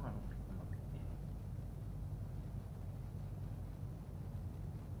 Oh, I'm okay.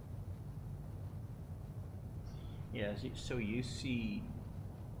 Yeah, so you see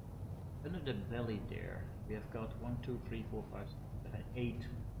under the belly there, we have got 1, 2, 3, 4, 5, 8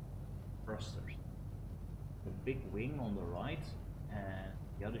 thrusters. The big wing on the right, and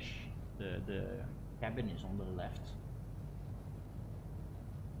the other the cabin is on the left.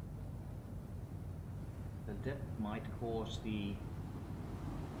 So that might cause the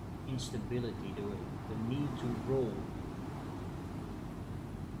instability, the need to roll.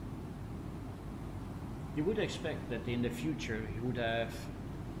 You would expect that in the future you would have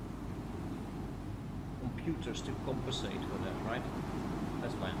computers to compensate for that, right?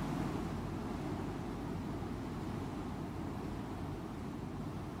 Let's land.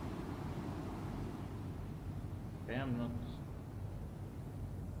 Okay, I'm not.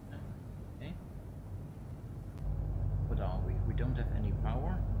 Okay. What are we? We don't have any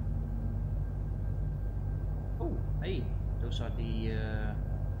power. Oh, hey, those are the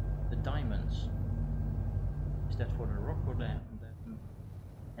diamonds. Is that for the rock or the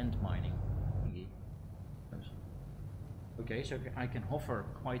end mining thingy? Okay, so I can hover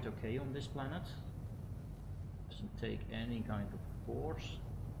quite okay on this planet. Doesn't take any kind of force.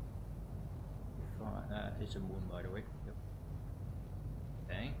 It's a moon, by the way. Yep.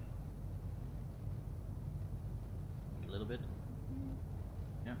 Okay. A little bit.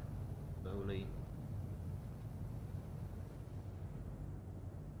 Yeah. Slowly.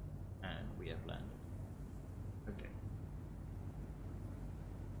 And we have landed. Okay.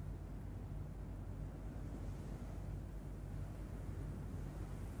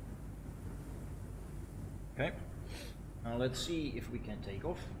 Okay. Now let's see if we can take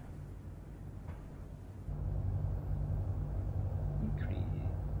off.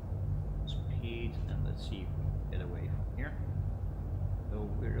 And let's see if we can get away from here. So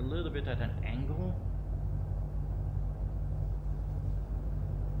we're a little bit at an angle.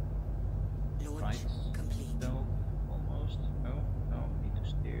 Launch Right. complete. No, almost. No, no, need to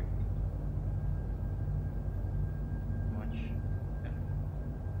steer. Much. Yeah.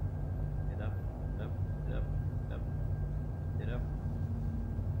 Get up, up, get up, up, get up.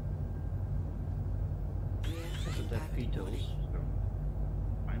 Also that vetoes. So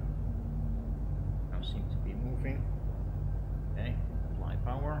fine. Now seem to be moving. Okay, apply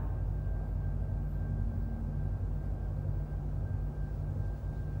power.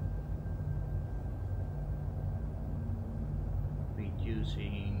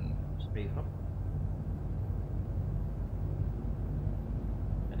 Reducing speed up.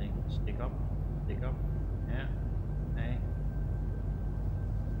 I think stick up, yeah, okay.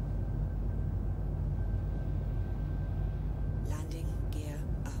 Landing gear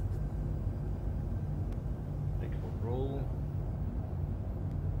up. Click for roll.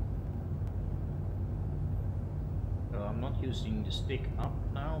 So I'm not using the stick up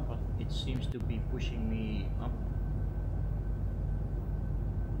now, but it seems to be pushing me up.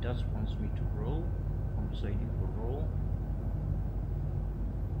 It does wants me to roll, compensating for roll.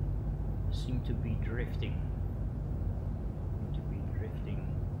 Seem to be drifting.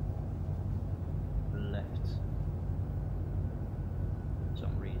 Left. For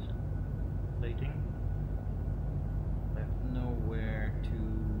some reason. Plating. I have nowhere to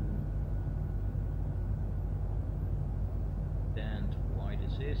stand. Why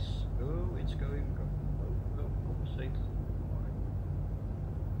this is? Oh, it's going. Oh, compensate.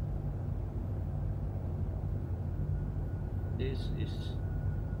 This is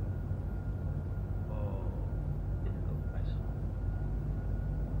difficult, guys.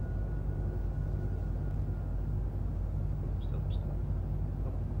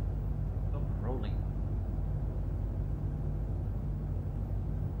 Stop rolling.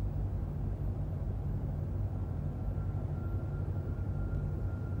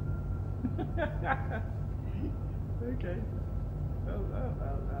 Okay. Oh.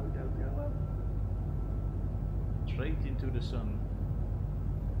 Straight into the sun.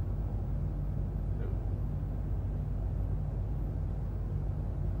 Oh.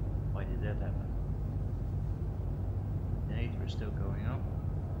 Why did that happen? Nate, we're still going up.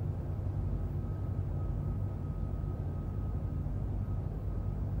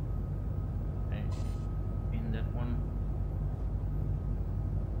 Okay. In that one.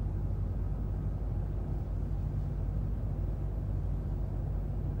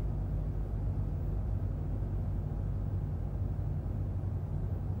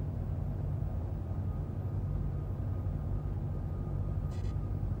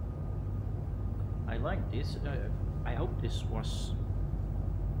 I like this. I hope this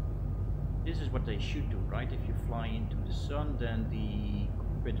is what they should do, right? If you fly into the sun, then the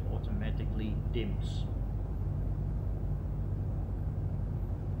cockpit automatically dims.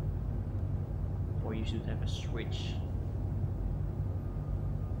 Or you should have a switch.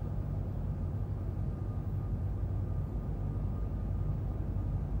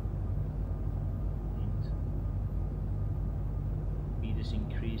 Speed is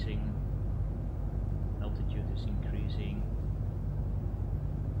increasing. Altitude is increasing.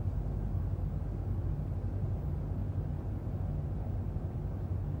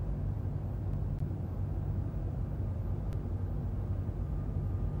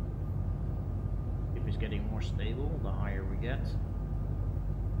 If it's getting more stable, the higher we get.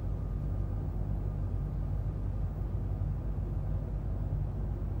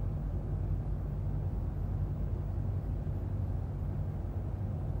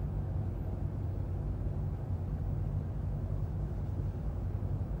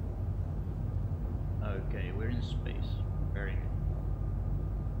 Okay, we're in space. Very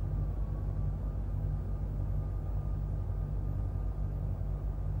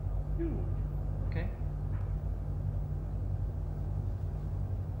good. Ooh, okay.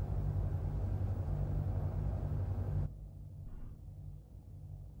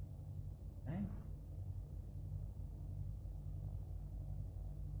 Okay.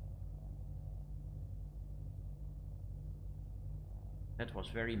 That was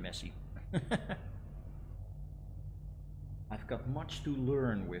very messy. I've got much to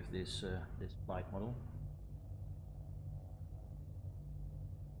learn with this this flight model.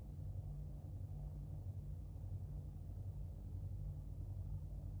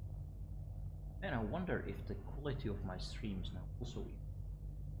 And I wonder if the quality of my streams now also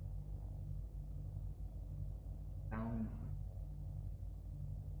down.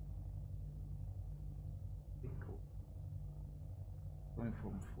 Cool. Going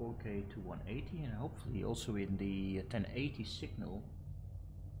from 4K to 180, and hopefully also in the 1080 signal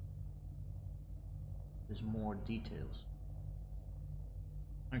there's more details.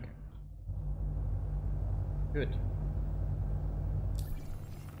 Okay. Good.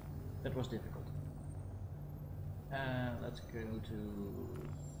 That was difficult. Let's go to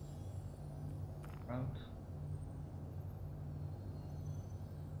ground.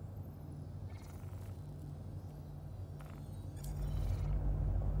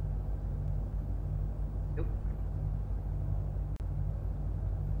 Yep.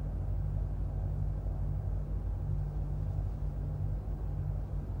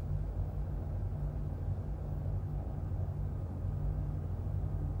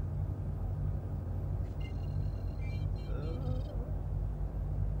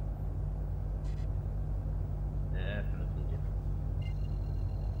 Definitely different.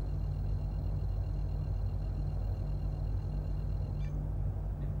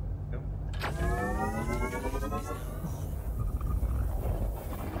 Go.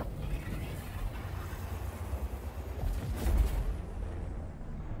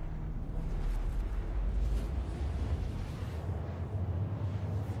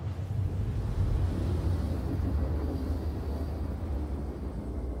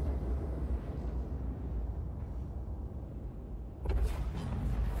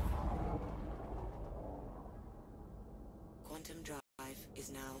 Quantum drive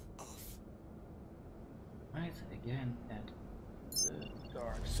is now off. Right, again at the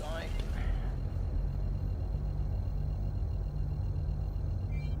dark side.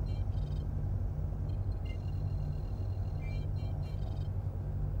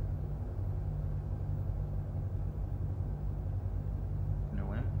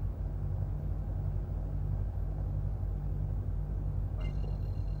 No M.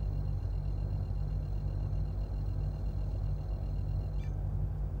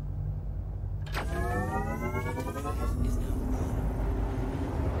 Is now on.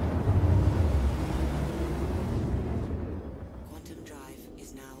 Quantum drive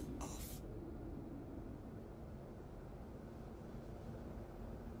is now off.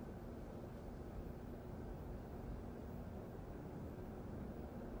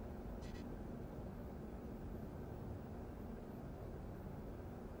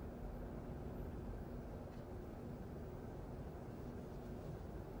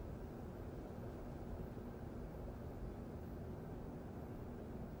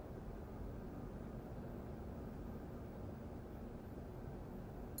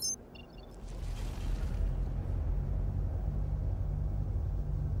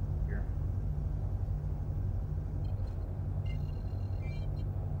 Here.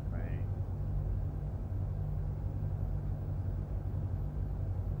 Right.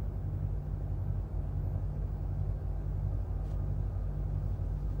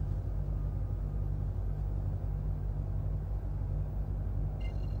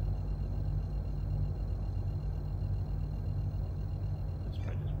 Let's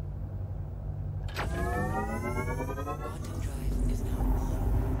try this one. Quantum drive is now on.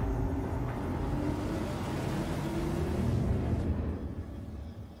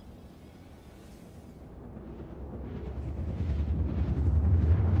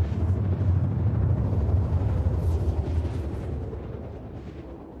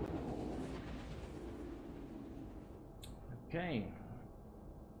 Okay.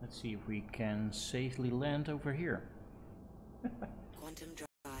 Let's see if we can safely land over here. Quantum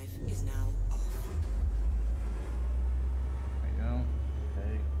drive is now off. There we go.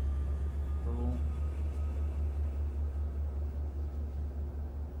 Okay. Cool.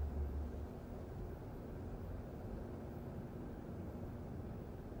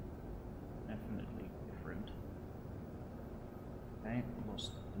 Definitely different. Okay,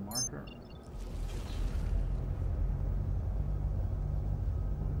 lost the marker.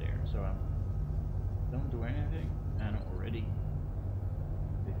 already.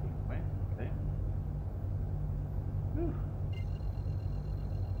 Okay. Whew.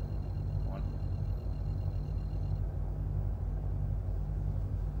 One.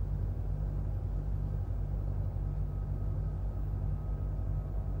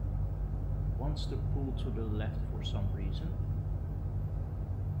 Wants to pull to the left for some reason.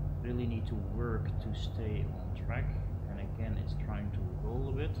 Really need to work to stay on track, and again it's trying to roll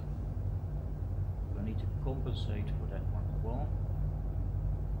a bit. So I need to compensate for that one as well.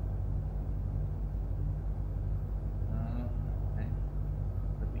 Okay.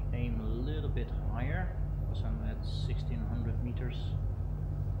 Let me aim a little bit higher because I'm at 1600 meters.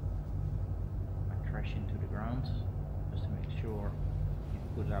 I crash into the ground just to make sure I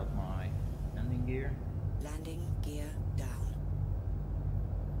put out my landing gear. Landing gear down.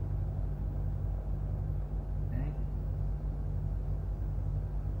 Okay.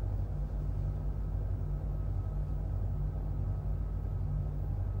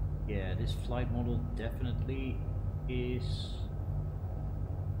 Yeah, this flight model definitely is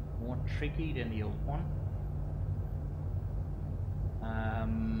more tricky than the old one.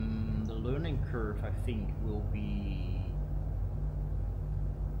 The learning curve, I think, will be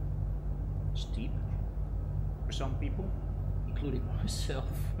steep for some people, including myself.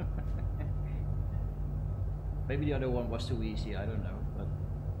 Maybe the other one was too easy, I don't know, but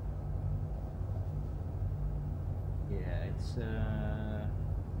yeah, it's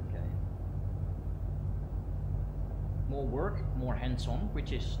okay. More work, more hands-on,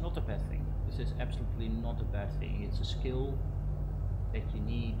 which is not a bad thing. This is absolutely not a bad thing. It's a skill that you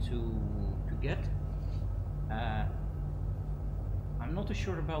need to get. I'm not too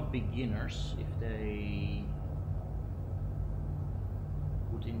sure about beginners, if they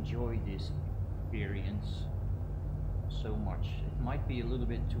would enjoy this experience so much. It might be a little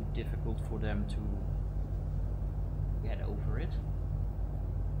bit too difficult for them to get over it.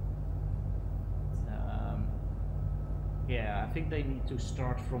 Yeah, I think they need to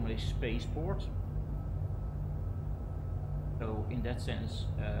start from a spaceport. So in that sense,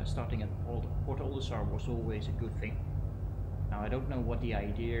 starting at Port Olisar was always a good thing. Now I don't know what the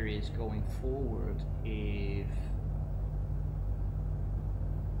idea is going forward, if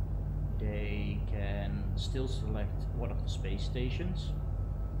they can still select one of the space stations.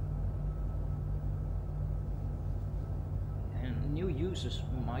 And new users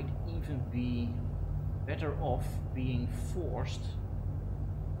might even be better off being forced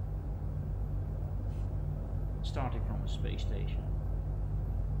starting from a space station.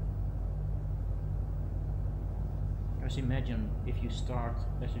 Just imagine if you start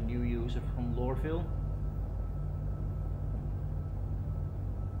as a new user from Lorville,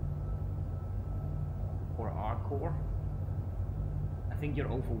 or Arcor. I think you're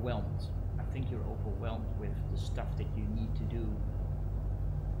overwhelmed. I think you're overwhelmed with the stuff that you need to do.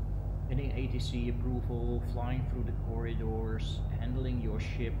 Getting ATC approval, flying through the corridors, handling your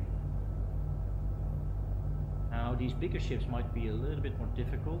ship. Now these bigger ships might be a little bit more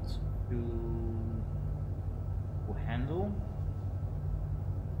difficult to handle.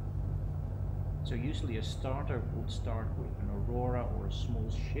 So usually a starter would start with an Aurora or a small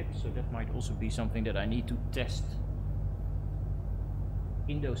ship, so that might also be something that I need to test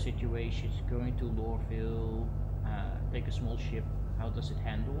in those situations. Going to Lorville, take a small ship, how does it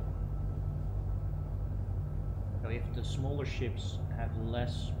handle? So if the smaller ships have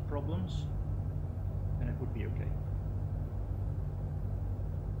less problems, then it would be okay.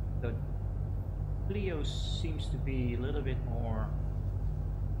 So Leo seems to be a little bit more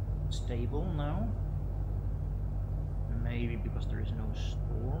stable now. Maybe because there is no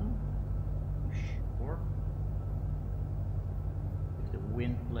storm. Sure. If the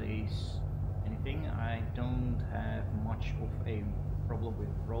wind plays anything, I don't have much of a problem with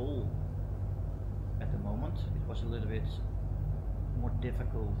roll at the moment. It was a little bit more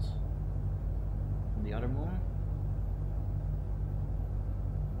difficult on the other moon.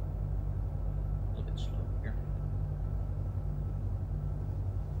 A little bit slow here.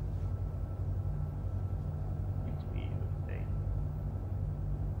 Need to be okay.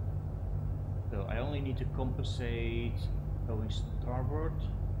 So I only need to compensate going starboard.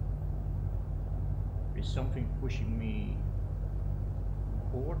 There is something pushing me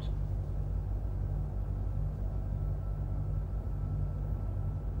forward.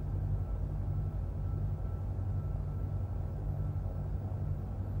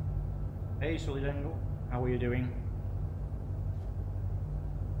 Hey Solidango, how are you doing?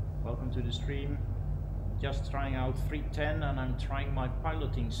 Welcome to the stream. Just trying out 310 and I'm trying my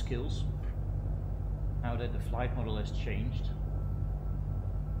piloting skills now that the flight model has changed.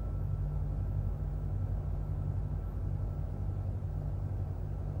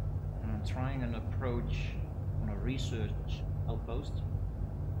 I'm trying an approach on a research outpost.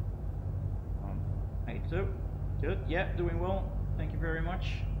 Hey, so good, yeah, doing well. Thank you very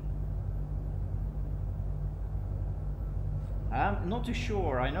much. I'm not too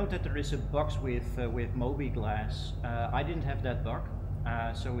sure. I know that there is a bug with Mobi-Glass. I didn't have that bug,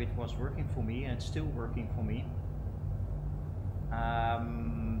 so it was working for me and it's still working for me.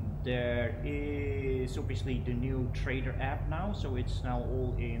 There is obviously the new Trader app now, so it's now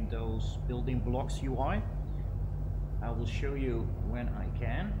all in those building blocks UI. I will show you when I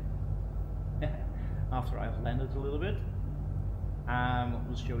can, after I've landed a little bit.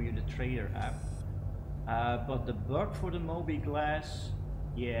 We'll show you the Trader app. But the bug for the Mobi-Glass,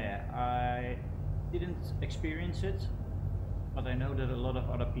 yeah, I didn't experience it, but I know that a lot of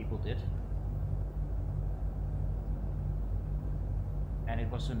other people did. And it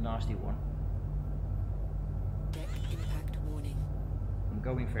was a nasty one. Deck impact warning. I'm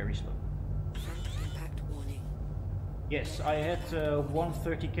going very slow. Front impact warning. Yes, I had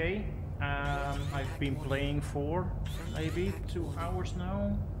 130k. I've been playing for maybe 2 hours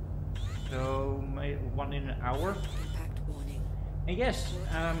now. So one in an hour. And yes,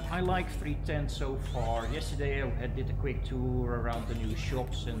 I like 310 so far. Yesterday I did a quick tour around the new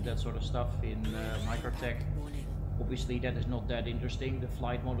shops and that sort of stuff in Microtech. Obviously that is not that interesting. The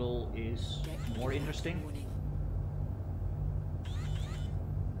flight model is more interesting.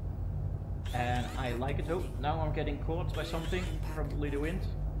 And I like it. Oh, now I'm getting caught by something, probably the wind.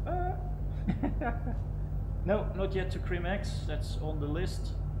 No, not yet to Crimex, that's on the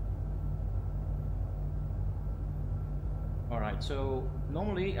list. Alright, so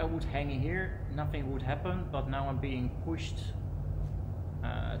normally I would hang here, nothing would happen, but now I'm being pushed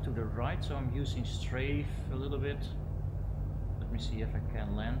to the right, so I'm using strafe a little bit. Let me see if I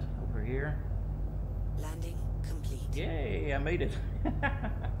can land over here. Landing complete. Yay, I made it.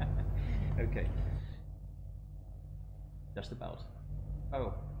 Okay. Just about.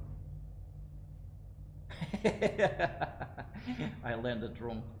 Oh. I landed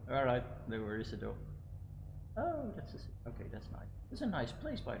wrong. Alright, where is it though? Oh, that's okay, that's nice. It's a nice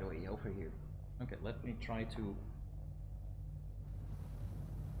place, by the way, over here. Okay, let me try to...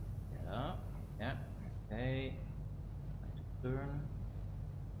 Yeah, okay. Turn.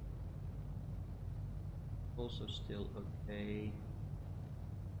 Also still okay.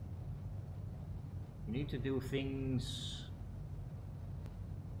 You need to do things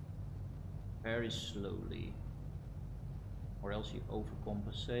very slowly, or else you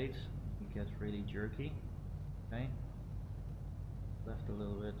overcompensate. You get really jerky. Okay. Left a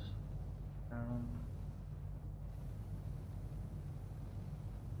little bit down.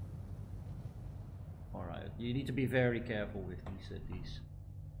 All right. You need to be very careful with these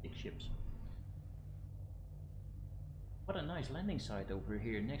big ships. What a nice landing site over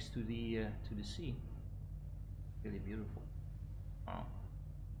here next to the sea. Really beautiful. Wow.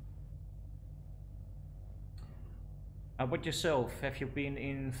 How about yourself? Have you been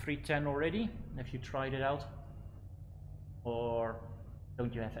in 310 already? Have you tried it out? Or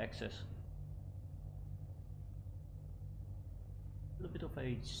don't you have access? A little bit of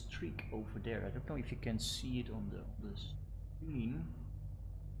a streak over there. I don't know if you can see it on the screen.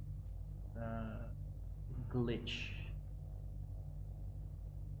 Glitch.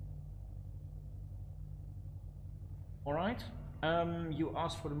 All right. You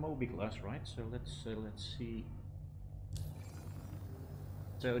asked for the Mobi-Glass, right? So let's see.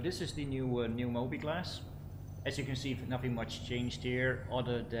 So this is the new Mobi-Glass. As you can see, nothing much changed here,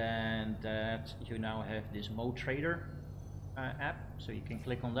 other than that you now have this Mo Trader app. So you can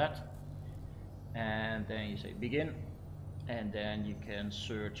click on that, and then you say begin, and then you can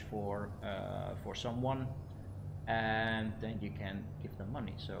search for someone, and then you can give them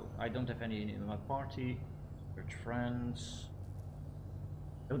money. So I don't have any in my party. Search friends.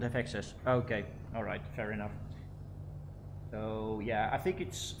 Don't have access. Okay, all right, fair enough. So yeah, I think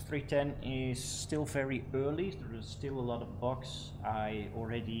it's 310 is still very early. There's still a lot of bugs. I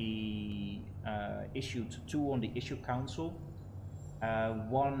already issued 2 on the issue council.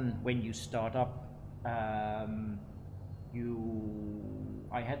 One, when you start up, I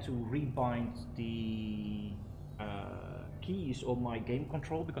had to rebind the keys on my game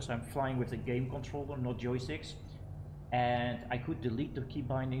control because I'm flying with a game controller, not joysticks. And I could delete the key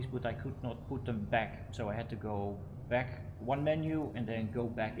bindings, but I could not put them back. So I had to go back one menu and then go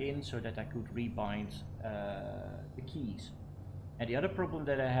back in so that I could rebind the keys. And the other problem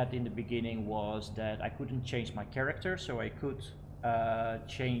that I had in the beginning was that I couldn't change my character, so I could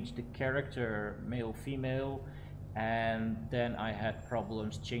change the character male female, and then I had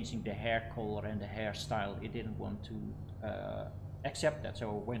problems changing the hair color and the hairstyle. It didn't want to accept that. So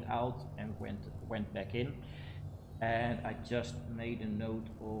I went out and went back in, and I just made a note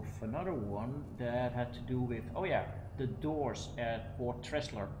of another one that had to do with, oh yeah, the doors at Port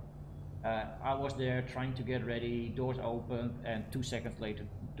Tressler. I was there trying to get ready, doors opened, and 2 seconds later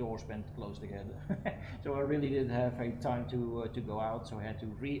doors went closed again. So I really didn't have a time to go out, so I had to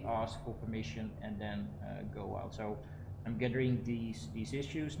re-ask for permission and then go out. So I'm gathering these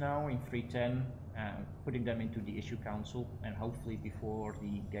issues now in 3.10, putting them into the issue council, and hopefully before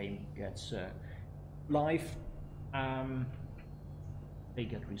the game gets live, they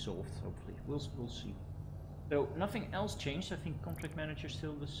get resolved. Hopefully, we'll see. So nothing else changed. I think contract manager is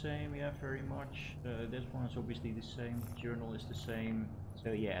still the same. Yeah, very much. This one is obviously the same. Journal is the same.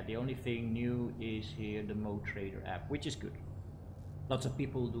 So yeah, the only thing new is here the Mo Trader app, which is good. Lots of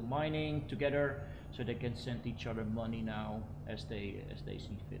people do mining together, so they can send each other money now as they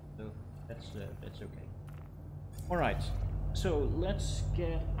see fit. So that's okay. All right. So let's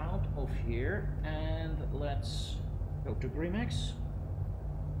get out of here and let's go to Grimex.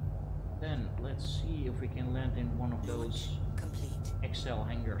 Then let's see if we can land in one of those Excel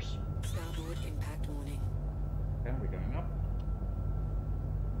hangars. Starboard impact warning. Okay, we're going up.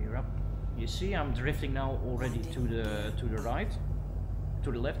 We're up. You see, I'm drifting now already to the right,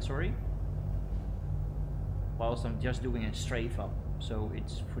 to the left. Sorry. Whilst I'm just doing a strafe up, so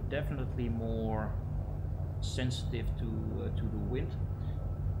it's for definitely more sensitive to the wind.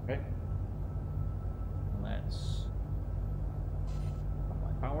 Okay. Let's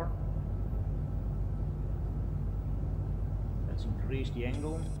apply power. Let's increase the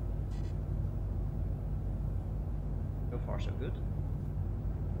angle. So far so good.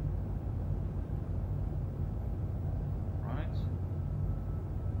 Right.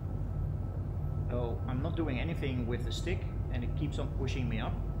 So I'm not doing anything with the stick and it keeps on pushing me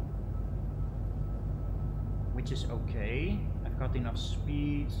up, which is okay. I've got enough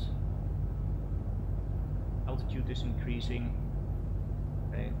speed. Altitude is increasing.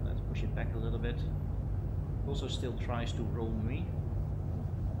 Okay, let's push it back a little bit. Also still tries to roll me.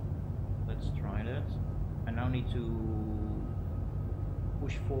 Let's try that. I now need to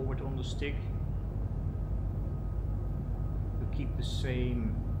push forward on the stick to keep the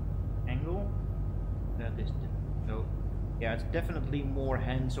same angle. That is so yeah, it's definitely more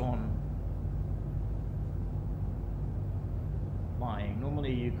hands-on flying.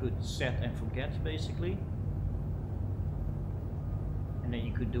 Normally you could set and forget basically. And then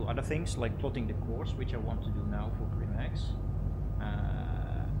you could do other things like plotting the course, which I want to do now for Grimex.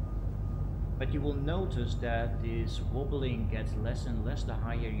 But you will notice that this wobbling gets less and less the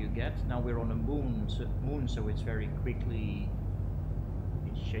higher you get. Now we're on a moon, so it's very quickly,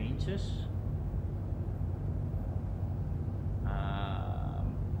 it changes.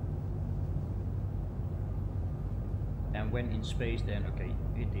 And when in space, then okay,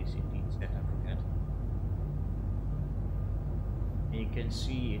 it is indeed set and forget. And you can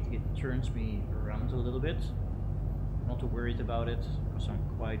see it turns me around a little bit. Not too worried about it, because I'm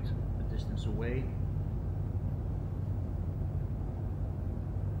quite a distance away.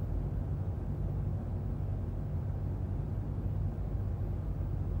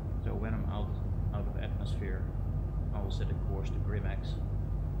 So when I'm out of atmosphere, I will set a course to Grimex.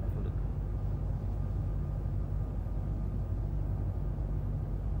 Have a look.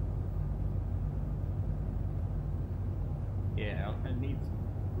 Yeah, I need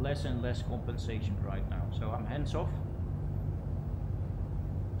less and less compensation right now. So I'm hands off.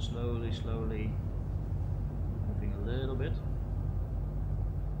 Slowly, slowly moving a little bit.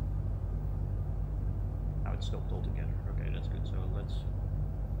 Now it stopped altogether. Okay, that's good. So let's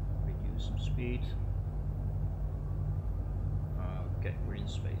reduce some speed. Okay, we're in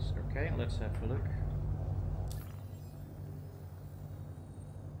space. Okay, let's have a look.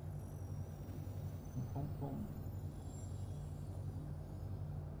 Boom, boom.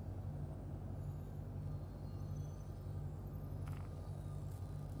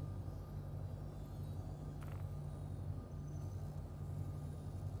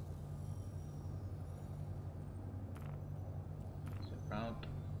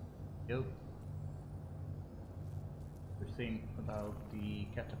 Yep. Good thing about the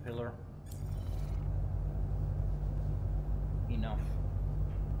Caterpillar, enough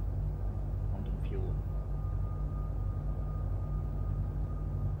quantum fuel.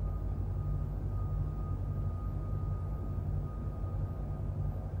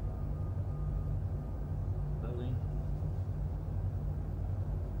 Slowly.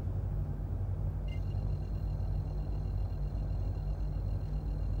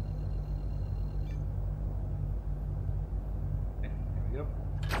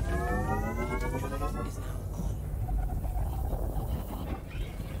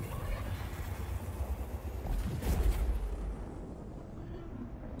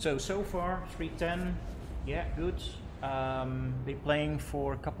 So far 310, yeah, good. Been playing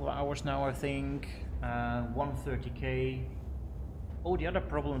for a couple of hours now, I think. 130k. Oh, the other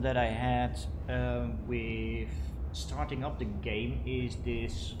problem that I had with starting up the game is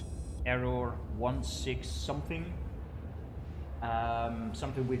this error 16 something.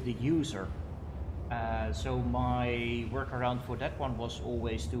 Something with the user. So my workaround for that one was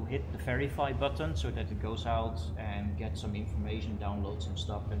always to hit the verify button so that it goes out and gets some information, download some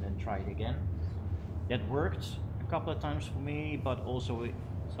stuff, and then try it again. That worked a couple of times for me, but also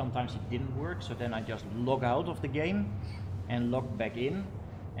sometimes it didn't work. So then I just log out of the game and log back in,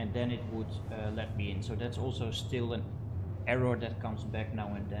 and then it would let me in. So that's also still an error that comes back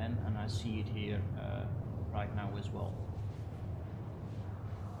now and then, and I see it here right now as well.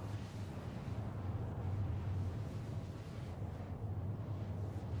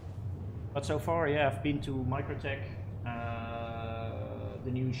 But so far, yeah, I've been to Microtech,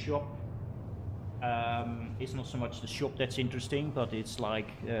 the new shop. It's not so much the shop that's interesting, but it's like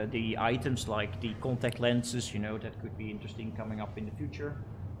the items like the contact lenses, you know, that could be interesting coming up in the future.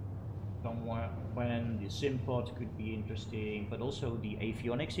 Somewhere when the SIM pod could be interesting, but also the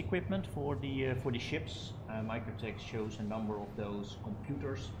avionics equipment for the ships. Microtech shows a number of those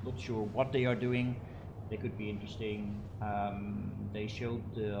computers. Not sure what they are doing. They could be interesting. They showed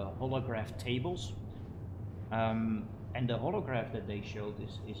the holograph tables, and the holograph that they showed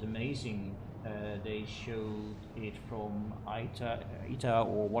is amazing. They showed it from Ita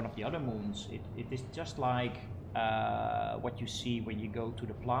or one of the other moons. It is just like what you see when you go to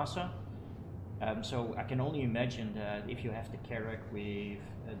the plaza. So I can only imagine that if you have the Carrack with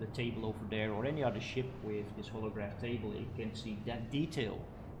the table over there, or any other ship with this holograph table, you can see that detail,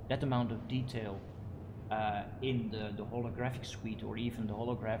 that amount of detail in the holographic suite, or even the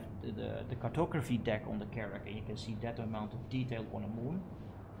holograph, the cartography deck on the Carrack, and you can see that amount of detail on a moon,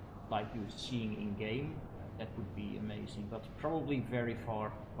 like you're seeing in game. That would be amazing, but probably very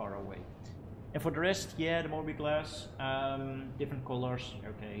far away. And for the rest, yeah, the mobi-glass, different colors,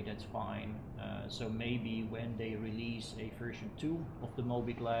 okay, that's fine. So maybe when they release a version 2 of the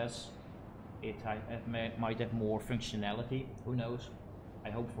mobi-glass, it might have more functionality, who knows.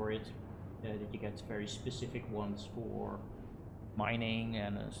 I hope for it. That you get very specific ones for mining,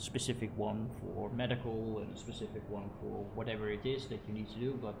 and a specific one for medical, and a specific one for whatever it is that you need to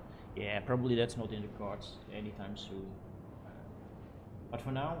do. But yeah, probably that's not in the cards anytime soon. But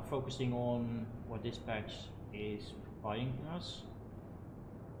for now, focusing on what this patch is providing us.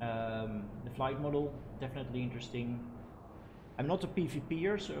 The flight model, definitely interesting. I'm not a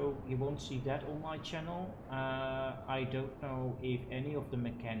PvPer, so you won't see that on my channel. I don't know if any of the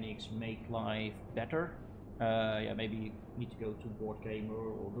mechanics make life better. Yeah, maybe you need to go to Board Gamer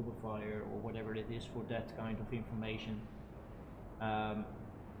or Rubberfire or whatever it is for that kind of information.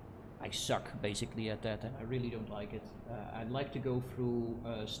 I suck basically at that, and I really don't like it. I'd like to go through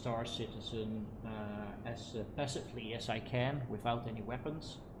Starcitizen as passively as I can, without any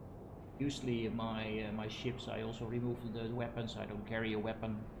weapons. Usually in my ships I also remove the weapons. I don't carry a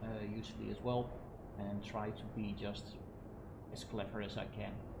weapon usually as well, and try to be just as clever as I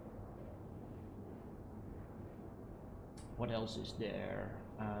can. What else is there?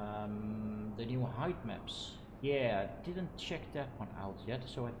 The new height maps. Yeah, didn't check that one out yet,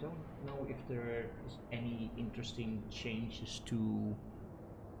 so I don't know if there is any interesting changes to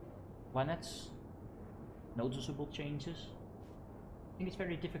planets, noticeable changes. I think it's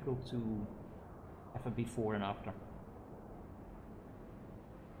very difficult to have a before and after.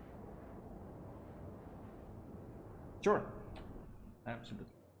 Sure, absolutely.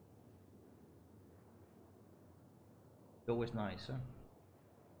 It's always nice, huh?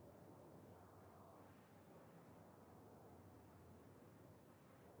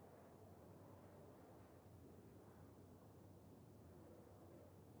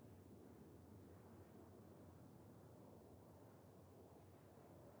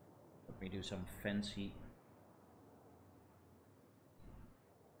 Let me do some fancy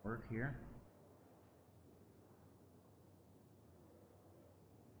work here.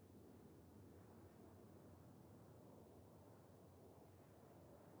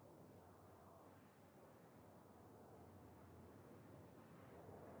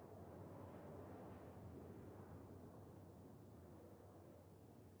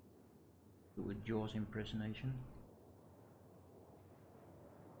 Do a Jaws impersonation.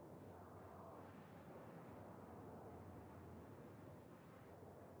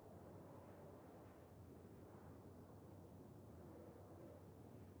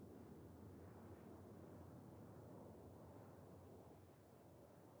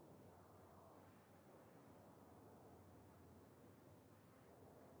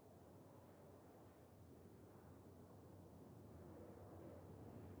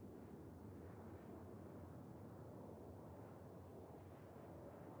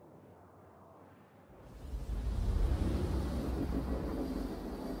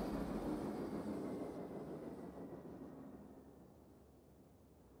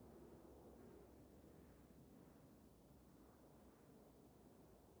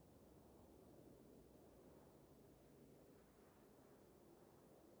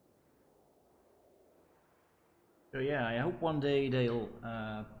 So yeah, I hope one day they'll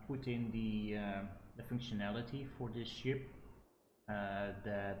put in the functionality for this ship,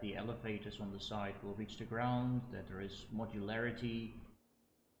 that the elevators on the side will reach the ground, that there is modularity.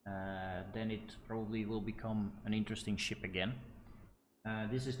 Then it probably will become an interesting ship again.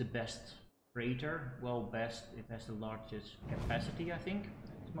 This is the best freighter. Well, best, it has the largest capacity, I think,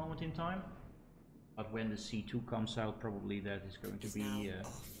 at this moment in time. But when the C2 comes out, probably that is going to be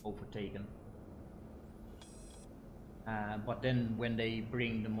overtaken. But then when they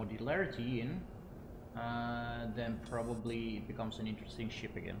bring the modularity in, then probably it becomes an interesting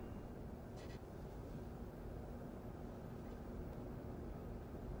ship again.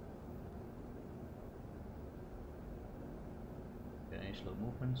 Okay, slow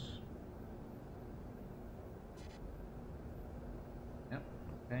movements. Yep,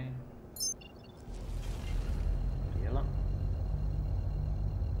 okay. Yellow.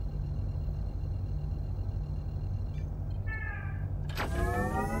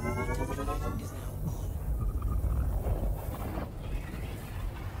 Is now on.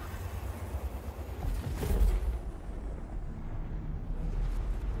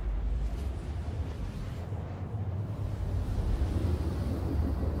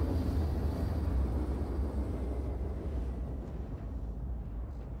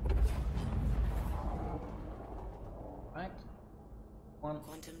 Right. One.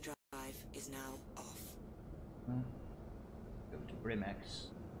 Quantum drive is now off. Go to Brimax.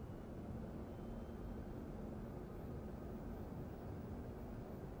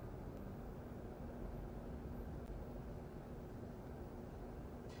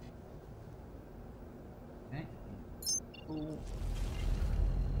 Okay. Cool.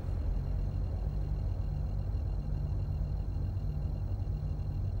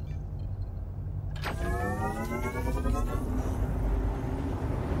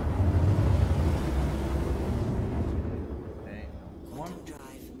 Okay, one. Quantum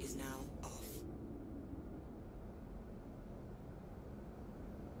drive is now off.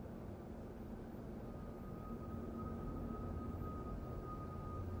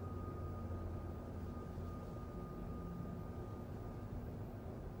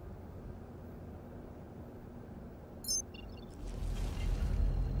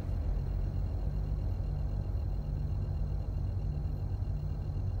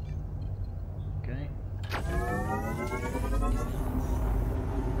 Okay.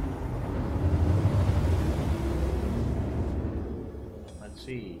 Let's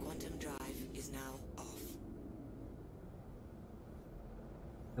see. Quantum drive is now off.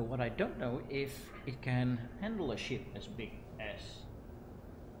 So what I don't know if it can handle a ship as big as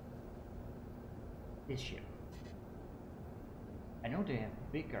this ship. I know they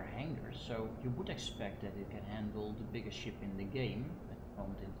have bigger hangars, so you would expect that it can handle the biggest ship in the game at the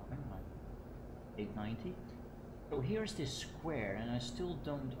moment in time, like 890. So here's this square, and I still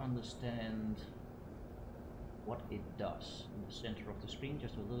don't understand what it does. In the center of the screen,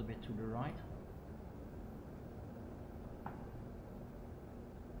 just a little bit to the right.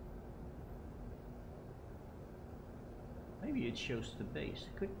 Maybe it shows the base.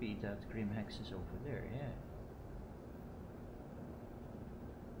 It could be that Grimhex is over there, yeah.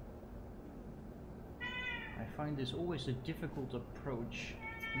 I find this always a difficult approach,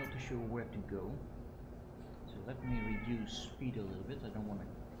 not too sure where to go. So let me reduce speed a little bit, I don't want to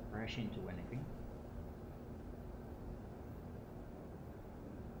crash into anything.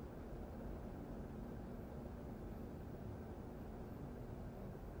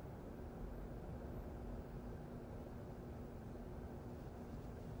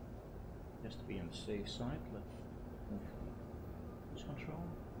 Just to be on the safe side, let's move the cruise control.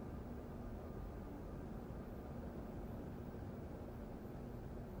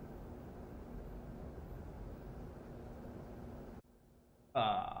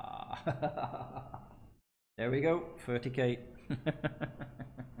 Ah, there we go, 30k.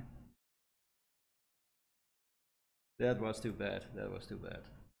 That was too bad, that was too bad.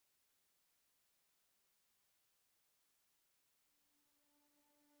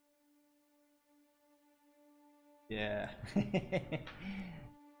 Yeah,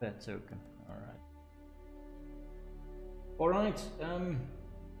 that token, alright.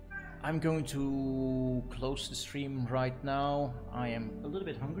 I'm going to close the stream right now. I am a little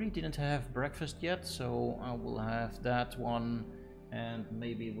bit hungry, didn't have breakfast yet, so I will have that one, and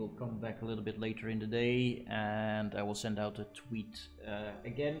maybe we'll come back a little bit later in the day and I will send out a tweet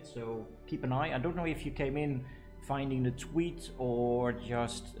again, so keep an eye. I don't know if you came in finding the tweet or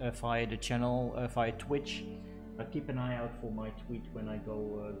just via the channel, via Twitch. But keep an eye out for my tweet when I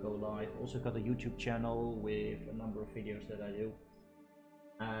go live. Also got a YouTube channel with a number of videos that I do.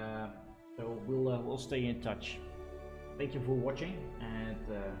 So we'll stay in touch. thank you for watching, and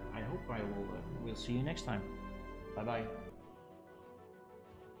I hope I will see you next time. Bye bye.